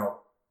 you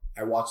know,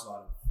 I watched a lot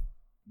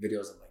of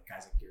videos of like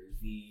guys like Gary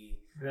Vee,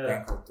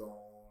 Dan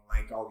Cardone,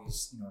 like all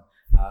these, you know,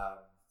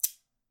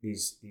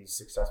 these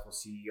successful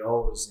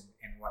CEOs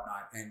and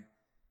whatnot. And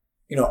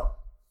you know,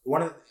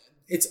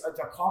 it's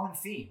a common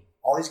theme.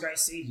 All these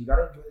guys say you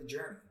gotta enjoy the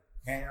journey.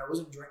 And I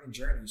wasn't enjoying the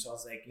journey. So I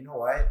was like, you know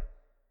what?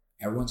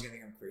 Everyone's gonna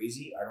think I'm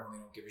crazy. I really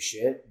don't give a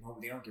shit. No,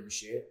 they don't give a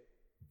shit.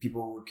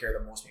 People who would care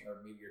the most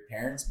are maybe your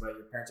parents, but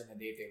your parents, in the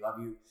day, if they love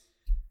you,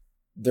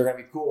 they're gonna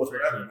be cool with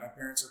whatever. My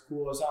parents are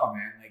cool as hell,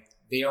 man. Like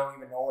they don't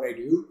even know what I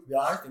do. To be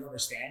honest, they don't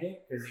understand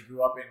it because they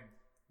grew up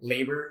in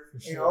labor,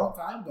 you know,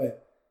 time.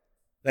 But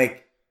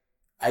like,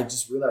 I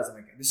just realized, I'm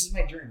like, this is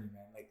my journey,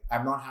 man. Like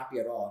I'm not happy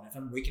at all. And if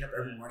I'm waking up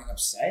every morning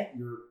upset,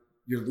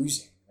 you're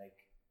losing. Like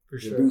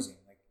you're losing.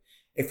 Like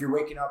if you're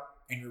waking up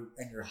and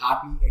you're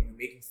happy and you're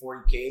making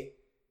 $40K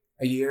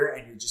a year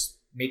and you're just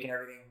making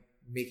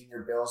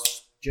your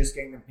bills, just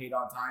getting them paid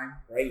on time,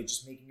 right? You're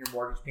just making your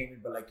mortgage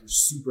payment, but like you're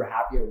super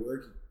happy at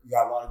work. You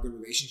got a lot of good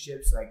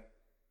relationships. Like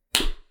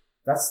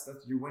that's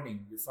you're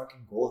winning. You're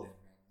fucking golden,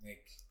 man.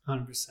 Like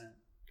 100%.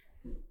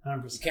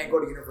 You can't go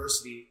to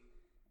university.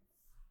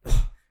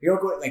 You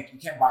don't go like you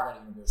can't buy that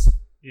at university.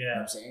 Yeah. You know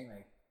what I'm saying?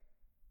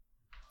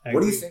 Like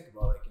what do you think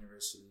about like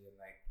university and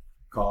like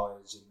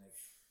college and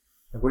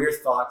like what are your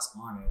thoughts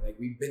on it? Like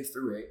we've been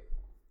through it.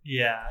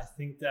 Yeah, I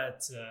think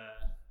that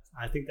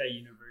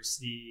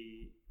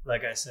university,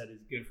 like I said,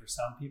 is good for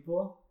some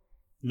people,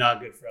 not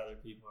good for other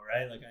people,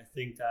 right? Like I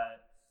think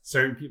that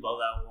certain people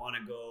that want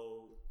to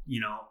go,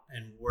 you know,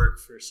 and work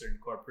for certain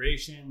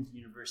corporations,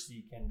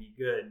 university can be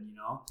good, you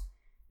know.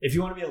 If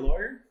you want to be a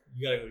lawyer,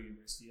 you got to go to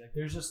university. Like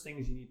there's just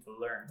things you need to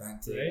learn.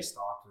 Dentist,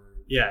 doctor.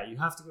 Yeah, you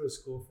have to go to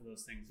school for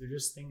those things. They're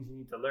just things you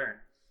need to learn.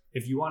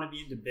 If you want to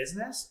be into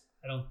business,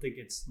 I don't think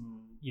it's,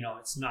 you know,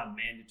 it's not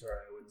mandatory,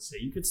 I wouldn't say.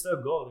 You could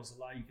still go. There's a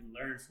lot you can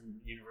learn from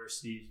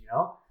universities, you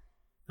know.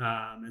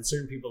 And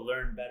certain people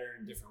learn better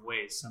in different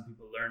ways. Some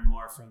people learn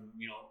more from,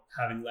 you know,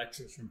 having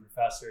lectures from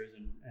professors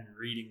and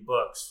reading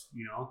books,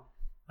 you know.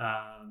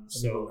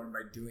 Some people learn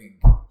by doing,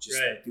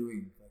 like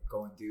doing, like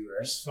go and do,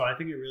 right? So I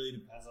think it really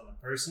depends on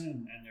the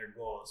person and their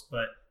goals.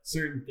 But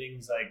certain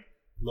things like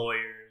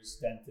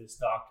lawyers, dentists,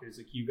 doctors,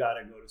 like you got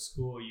to go to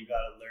school. You got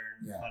to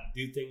learn how to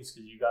do things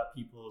because you got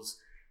people's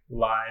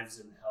lives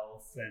and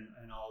health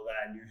and all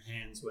that in your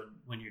hands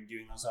when you're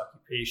doing those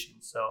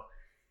occupations. So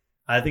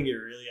I think it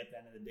really, at the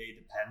end of the day,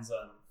 depends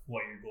on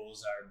what your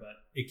goals are,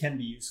 but it can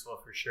be useful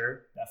for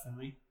sure,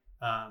 definitely.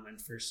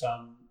 And for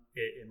some,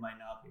 it might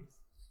not be.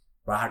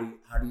 But how do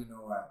you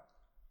know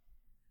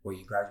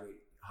you graduate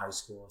high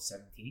school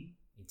 17,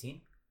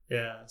 18?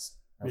 Yes.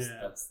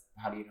 That's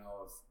how do you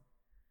know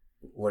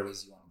what it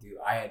is you want to do?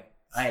 I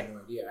had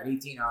no idea. At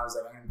 18, I was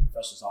like, I'm going to be a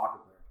professional soccer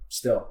player.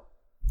 Still.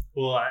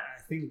 Well, I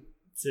think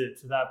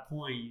to that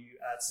point, you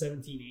at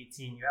 17,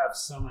 18, you have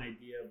some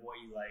idea of what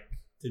you like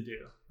to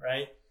do,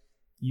 right?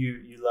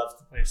 You love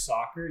to play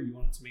soccer. You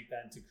wanted to make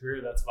that into a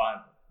career. That's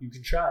viable. You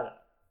can try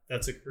that.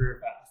 That's a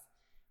career path.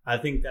 I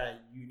think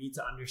that you need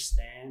to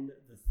understand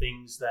the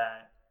things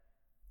that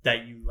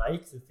you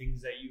like, the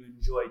things that you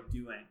enjoy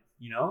doing.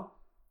 You know,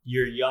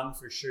 you're young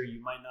for sure.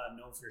 You might not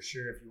know for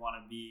sure if you want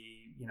to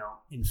be, you know,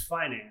 in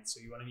finance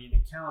or you want to be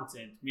an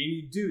accountant. Maybe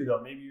you do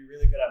though. Maybe you're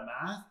really good at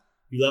math.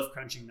 You love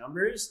crunching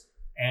numbers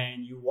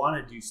and you want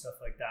to do stuff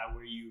like that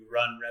where you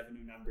run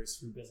revenue numbers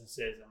through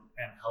businesses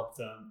and help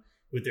them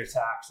with their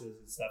taxes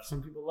and stuff.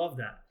 Some people love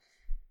that.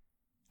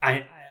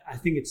 I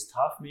think it's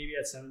tough maybe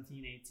at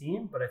 17,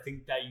 18, but I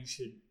think that you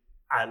should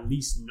at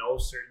least know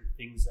certain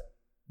things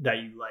that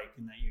you like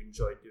and that you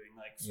enjoy doing.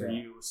 Like for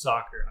you with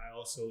soccer, I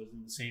also was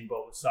in the same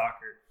boat with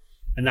soccer.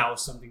 And that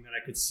was something that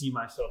I could see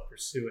myself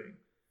pursuing.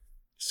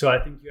 So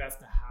I think you have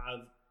to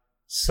have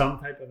some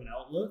type of an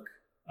outlook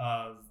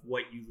of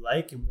what you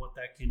like and what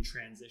that can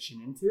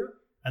transition into.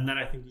 And then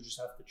I think you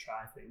just have to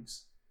try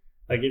things.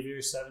 Like if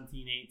you're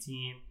 17,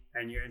 18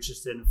 and you're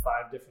interested in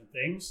 5 different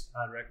things,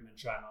 I'd recommend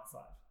trying all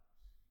 5.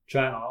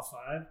 Trying all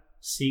 5,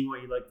 seeing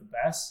what you like the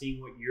best, seeing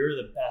what you're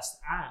the best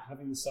at,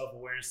 having the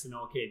self-awareness to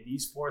know, okay,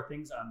 these 4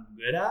 things I'm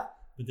good at,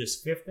 but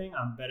this 5th thing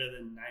I'm better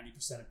than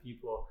 90% of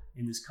people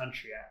in this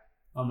country at.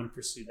 I'm going to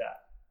pursue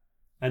that.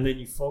 And then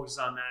you focus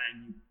on that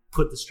and you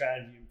put the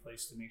strategy in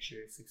place to make sure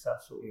you're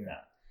successful with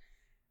that.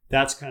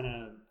 That's kind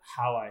of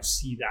how I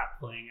see that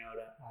playing out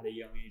at a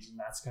young age. And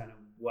that's kind of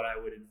what I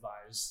would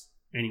advise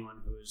anyone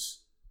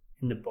who's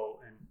in the boat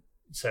and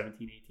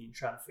 17, 18,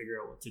 trying to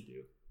figure out what to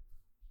do.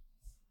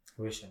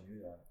 I wish I knew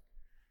that.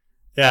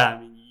 Yeah, I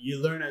mean,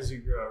 you learn as you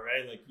grow,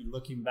 right? Like you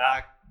looking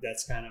back,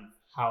 that's kind of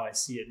how I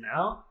see it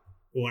now.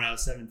 But when I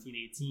was 17,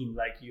 18,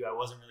 like you, I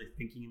wasn't really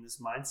thinking in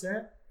this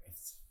mindset.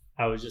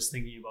 I was just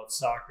thinking about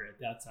soccer at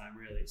that time,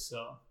 really.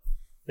 So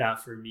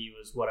that for me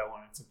was what I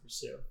wanted to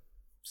pursue.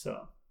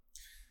 So,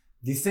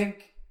 do you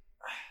think?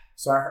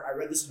 So I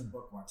read this in a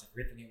book once. I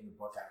forget the name of the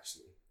book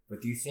actually,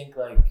 but do you think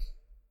like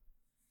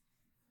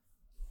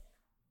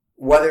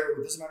whether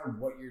it doesn't matter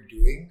what you're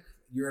doing,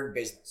 you're in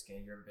business,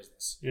 okay? You're in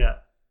business. Yeah.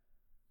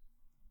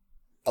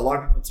 A lot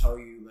of people tell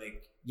you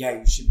like, yeah,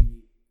 you should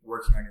be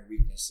working on your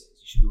weaknesses.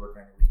 You should be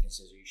working on your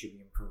weaknesses, or you should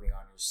be improving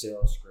on your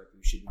sales script.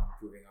 You should be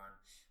improving on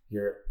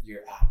your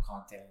app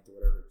content or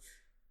whatever.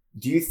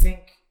 Do you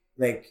think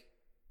like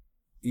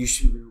you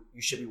should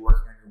be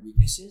working on your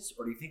weaknesses,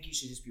 or do you think you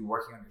should just be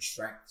working on your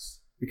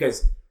strengths?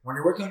 Because when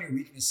you're working on your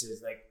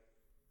weaknesses, like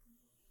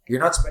you're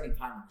not spending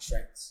time on your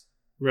strengths.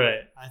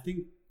 Right. I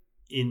think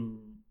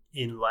in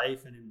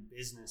life and in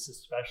business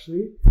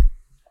especially,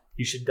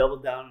 you should double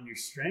down on your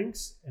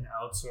strengths and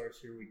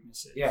outsource your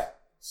weaknesses. Yeah.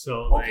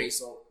 So okay,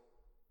 so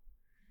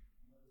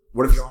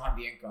what if you don't have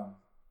the income?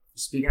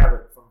 Speaking of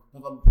it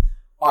from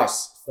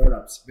us,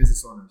 startups,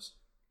 business owners,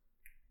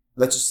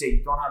 let's just say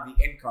you don't have the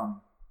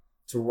income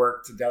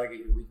to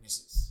delegate your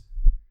weaknesses.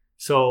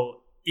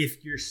 So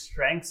if your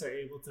strengths are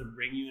able to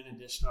bring you an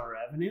additional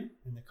revenue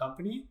in the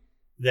company,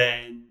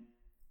 then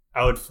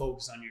I would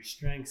focus on your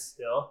strengths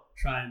still,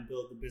 try and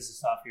build the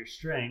business off your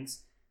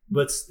strengths,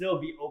 but still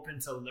be open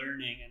to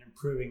learning and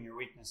improving your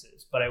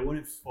weaknesses. But I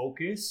wouldn't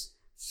focus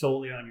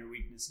solely on your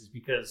weaknesses,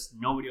 because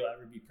nobody will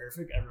ever be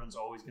perfect. Everyone's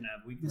always going to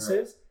have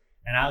weaknesses.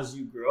 Right. And as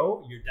you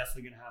grow, you're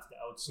definitely going to have to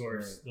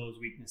outsource those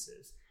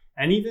weaknesses.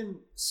 And even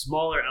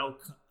smaller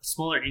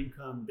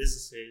income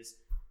businesses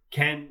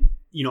can,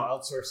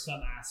 outsource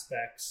some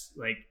aspects,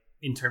 like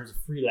in terms of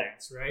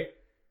freelance, right?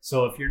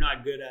 So if you're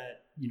not good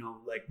at,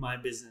 like my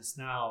business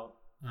now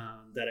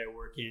that I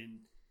work in,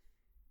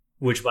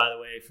 which by the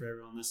way, for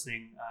everyone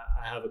listening,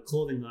 I have a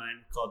clothing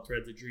line called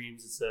Threads of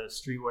Dreams. It's a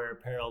streetwear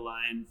apparel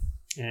line,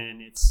 and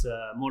it's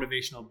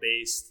motivational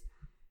based.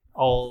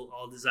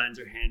 All designs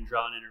are hand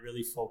drawn, and it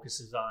really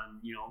focuses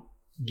on,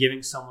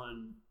 giving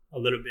someone a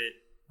little bit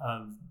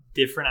of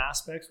different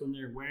aspects when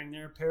they're wearing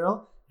their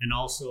apparel, and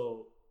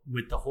also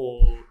with the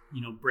whole,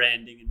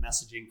 branding and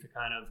messaging to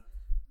kind of,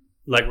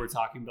 like we're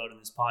talking about in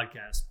this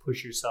podcast,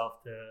 push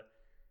yourself to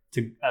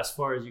as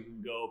far as you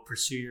can go,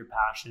 pursue your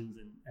passions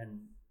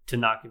and to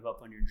not give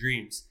up on your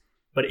dreams.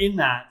 But in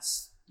that,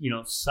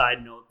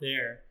 side note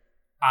there,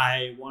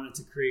 I wanted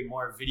to create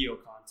more video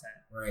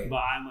content, right? But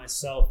I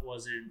myself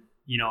wasn't,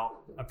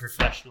 a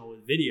professional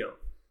with video.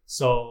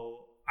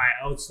 So I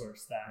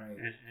outsourced that,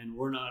 right. And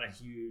we're not a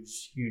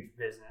huge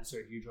business or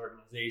a huge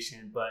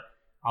organization, but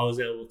I was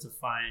able to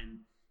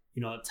find,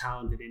 a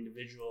talented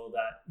individual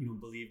that,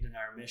 believed in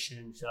our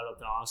mission. Shout out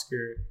to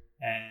Oscar.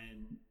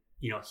 And,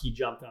 he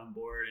jumped on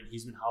board and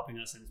he's been helping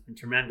us, and it's been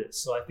tremendous.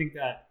 So I think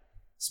that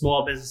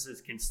small businesses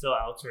can still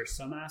outsource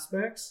some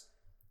aspects,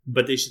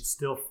 but they should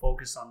still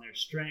focus on their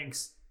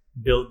strengths,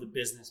 build the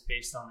business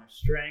based on their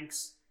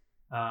strengths,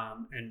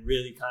 and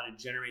really kind of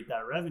generate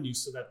that revenue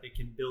so that they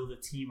can build a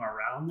team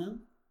around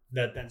them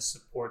that then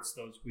supports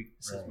those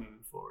weaknesses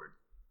moving forward.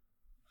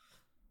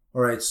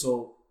 All right.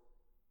 So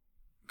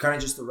kind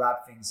of just to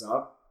wrap things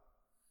up,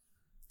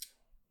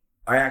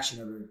 I actually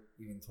never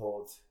even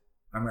told.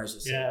 I might as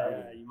well say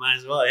yeah, you might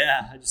as well.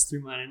 Yeah, I just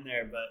threw mine in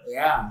there, but you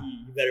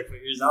better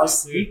put yours in there. That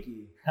was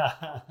sneaky.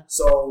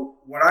 So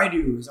what I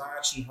do is I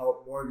actually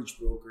help mortgage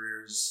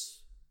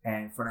brokers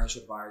and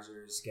financial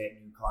advisors get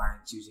new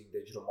clients using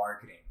digital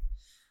marketing.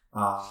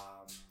 What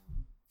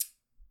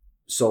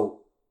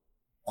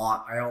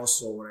I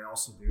also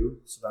do,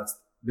 so that's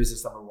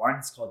business number one.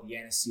 It's called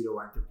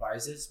Iannacito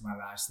Enterprises, my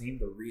last name.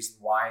 The reason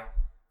why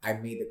I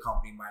made the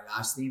company my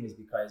last name is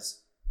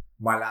because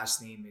my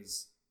last name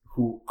is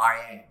who I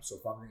am. So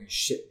if I'm doing a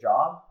shit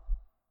job,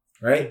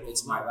 right,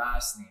 it's my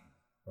last name,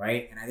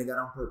 right? And I did that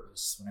on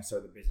purpose when I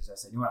started the business. I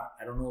said,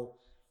 I don't know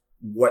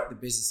what the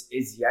business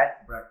is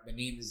yet, but the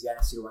name is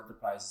Iannacito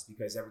Enterprises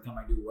because every time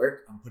I do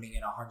work, I'm putting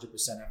in 100%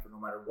 effort no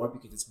matter what,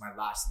 because it's my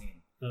last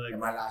name. And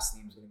my last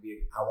name is going to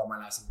be, I want my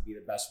last name to be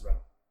the best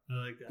rep. I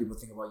like that. People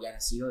think about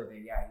Iannacito, they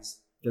think,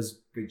 he does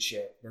good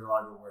shit. Does a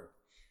lot of good work.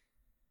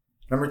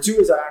 Number two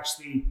is I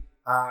actually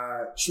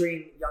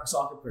train young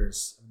soccer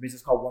players. A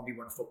business called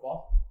 1v1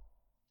 Football,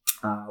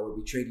 where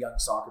we train young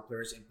soccer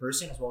players in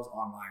person as well as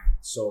online.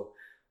 So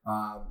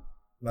I'm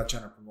not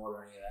trying to promote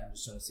or any of that. I'm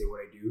just trying to say what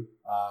I do.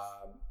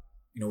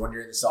 When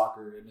you're in the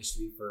soccer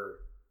industry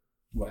for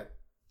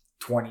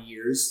 20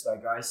 years,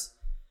 like guys,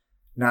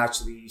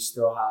 naturally you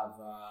still have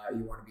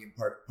you want to be in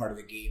part of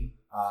the game.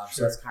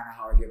 So that's kind of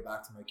how I give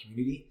back to my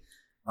community.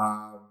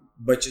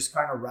 But just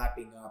kind of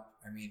wrapping up,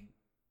 I mean,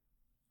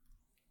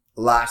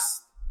 I'll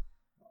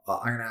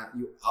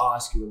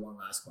ask you one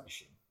last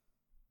question.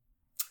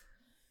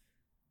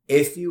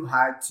 If you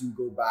had to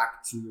go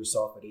back to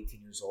yourself at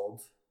 18 years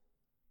old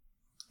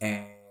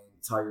and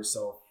tell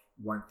yourself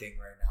one thing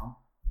right now,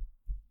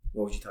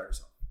 what would you tell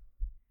yourself?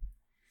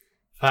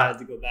 If I had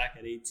to go back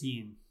at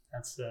 18,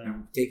 that's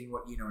I'm taking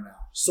what you know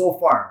now. So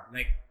far,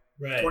 like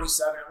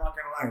 27, I'm not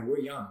gonna lie, we're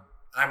young.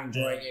 I'm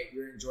enjoying it.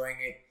 You're enjoying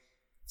it.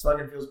 It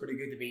fucking feels pretty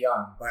good to be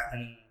young. But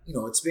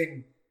it's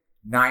been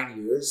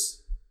 9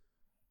 years.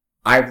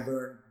 I've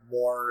learned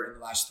more in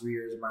the last 3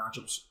 years of my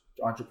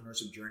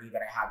entrepreneurship journey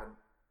than I have in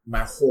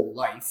my whole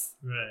life.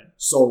 Right.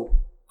 So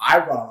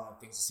I've got a lot of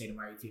things to say to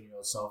my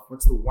 18-year-old self.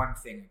 What's the one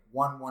thing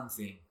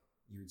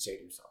you would say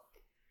to yourself?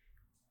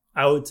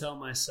 I would tell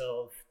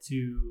myself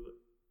to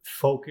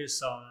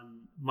focus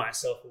on my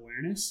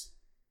self-awareness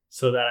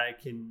so that I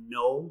can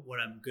know what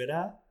I'm good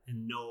at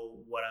and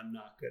know what I'm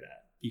not good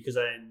at, because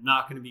I'm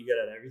not going to be good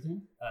at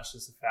everything. That's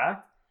just a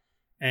fact.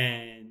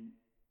 And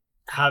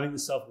having the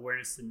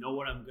self-awareness to know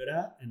what I'm good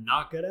at and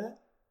not good at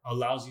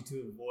allows you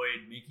to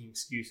avoid making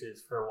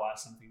excuses for why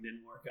something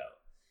didn't work out.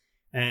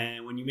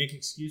 And when you make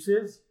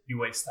excuses, you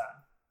waste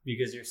time,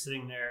 because you're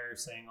sitting there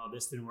saying, oh,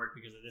 this didn't work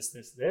because of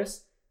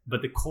this.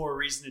 But the core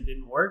reason it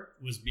didn't work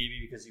was maybe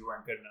because you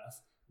weren't good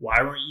enough.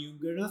 Why weren't you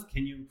good enough?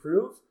 Can you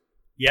improve?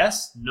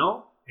 Yes,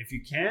 no. If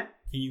you can't,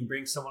 can you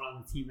bring someone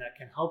on the team that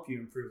can help you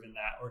improve in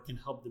that, or can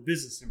help the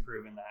business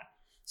improve in that?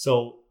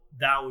 So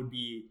that would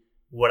be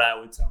what I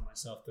would tell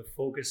myself, to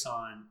focus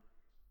on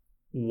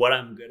what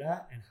I'm good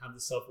at and have the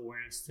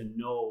self-awareness to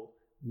know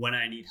when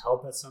I need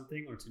help at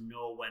something, or to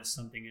know when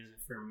something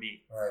isn't for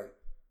me. Right.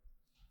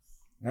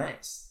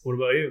 Nice. What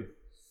about you?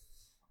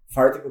 If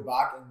I were to go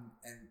back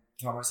and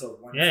tell myself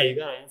one thing. You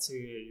got to answer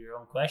your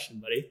own question,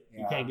 buddy.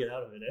 Yeah. You can't get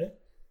out of it, eh?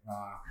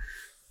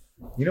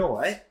 You know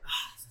what?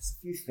 There's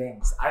a few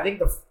things. I think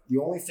the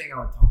only thing I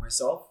would tell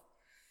myself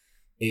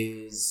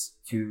is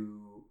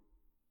to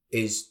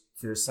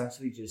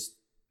essentially just,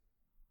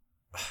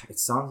 it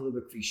sounds a little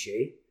bit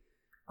cliche,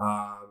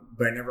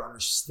 but I never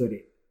understood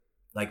it.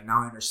 Like,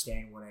 now I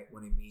understand what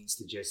it means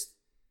to just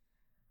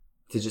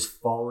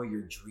follow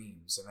your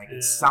dreams. And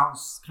it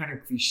sounds kind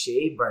of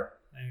cliche, but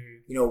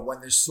when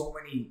there's so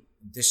many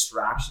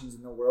distractions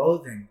in the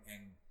world and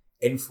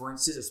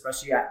influences,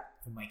 especially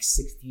from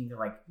 16 to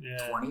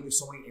 20, there's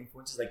so many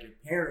influences, like your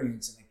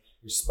parents and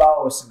your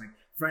spouse and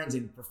friends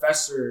and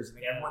professors and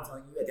everyone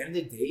telling you, at the end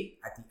of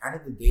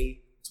the day,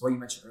 it's what you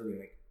mentioned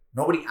earlier,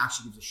 nobody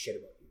actually gives a shit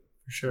about you.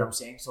 For sure. You know what I'm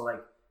saying? So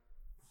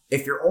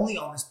if you're only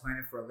on this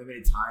planet for a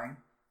limited time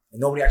and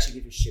nobody actually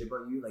gives a shit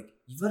about you,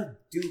 you gotta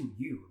do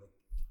you.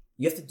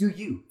 You have to do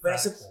you. Plain and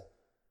simple.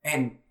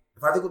 And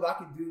if I had to go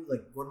back and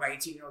go to my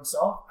 18-year-old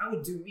self, I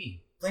would do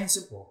me. Plain and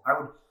simple. I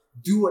would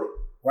do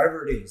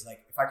whatever it is.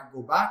 If I could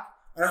go back,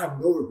 I don't have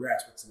no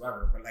regrets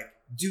whatsoever, but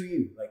do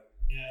you.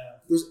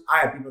 I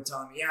have people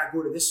telling me,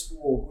 go to this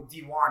school, go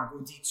D1, go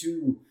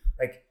D2,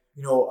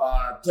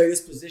 play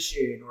this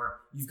position,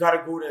 or you've got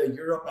to go to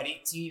Europe at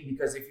 18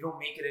 because if you don't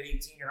make it at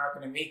 18, you're not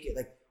going to make it.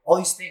 All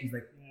these things.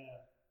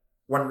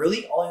 When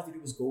really all I have to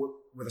do is go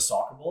with a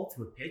soccer ball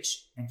to a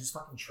pitch and just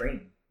fucking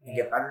train and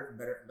get better and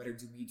better and better.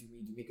 Do me,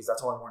 because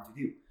that's all I want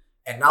to do.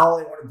 And now all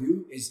I want to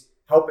do is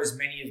help as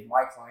many of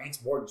my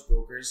clients, mortgage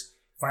brokers,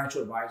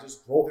 financial advisors,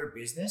 grow their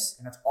business,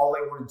 and that's all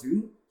I want to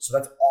do. So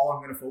that's all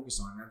I'm going to focus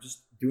on. And I'm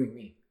just doing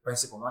me. Very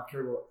simple. I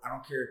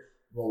don't care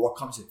about what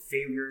comes. If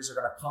failures are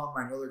going to come,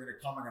 I know they're going to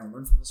come. I'm going to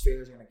learn from those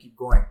failures. I'm going to keep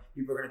going.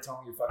 People are going to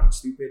tell me you're fucking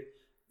stupid.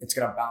 It's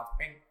going to bounce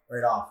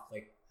right off. You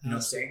know what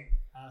I'm saying?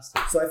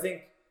 So I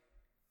think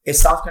it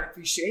sounds kind of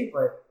cliche,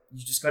 but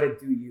you just got to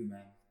do you,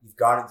 man. You've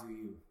got to do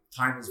you.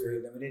 Time is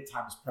very limited.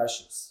 Time is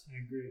precious.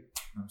 I agree. You know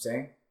what I'm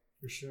saying?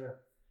 For sure.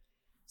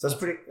 So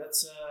that's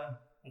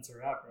a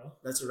wrap, bro.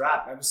 That's a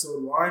wrap.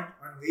 Episode 1,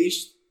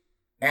 Unleashed.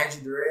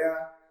 Andrew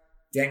Derayeh,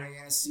 Daniel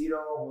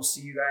Iannacito. We'll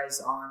see you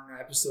guys on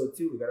episode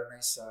 2. We got a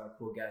nice,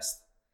 cool guest.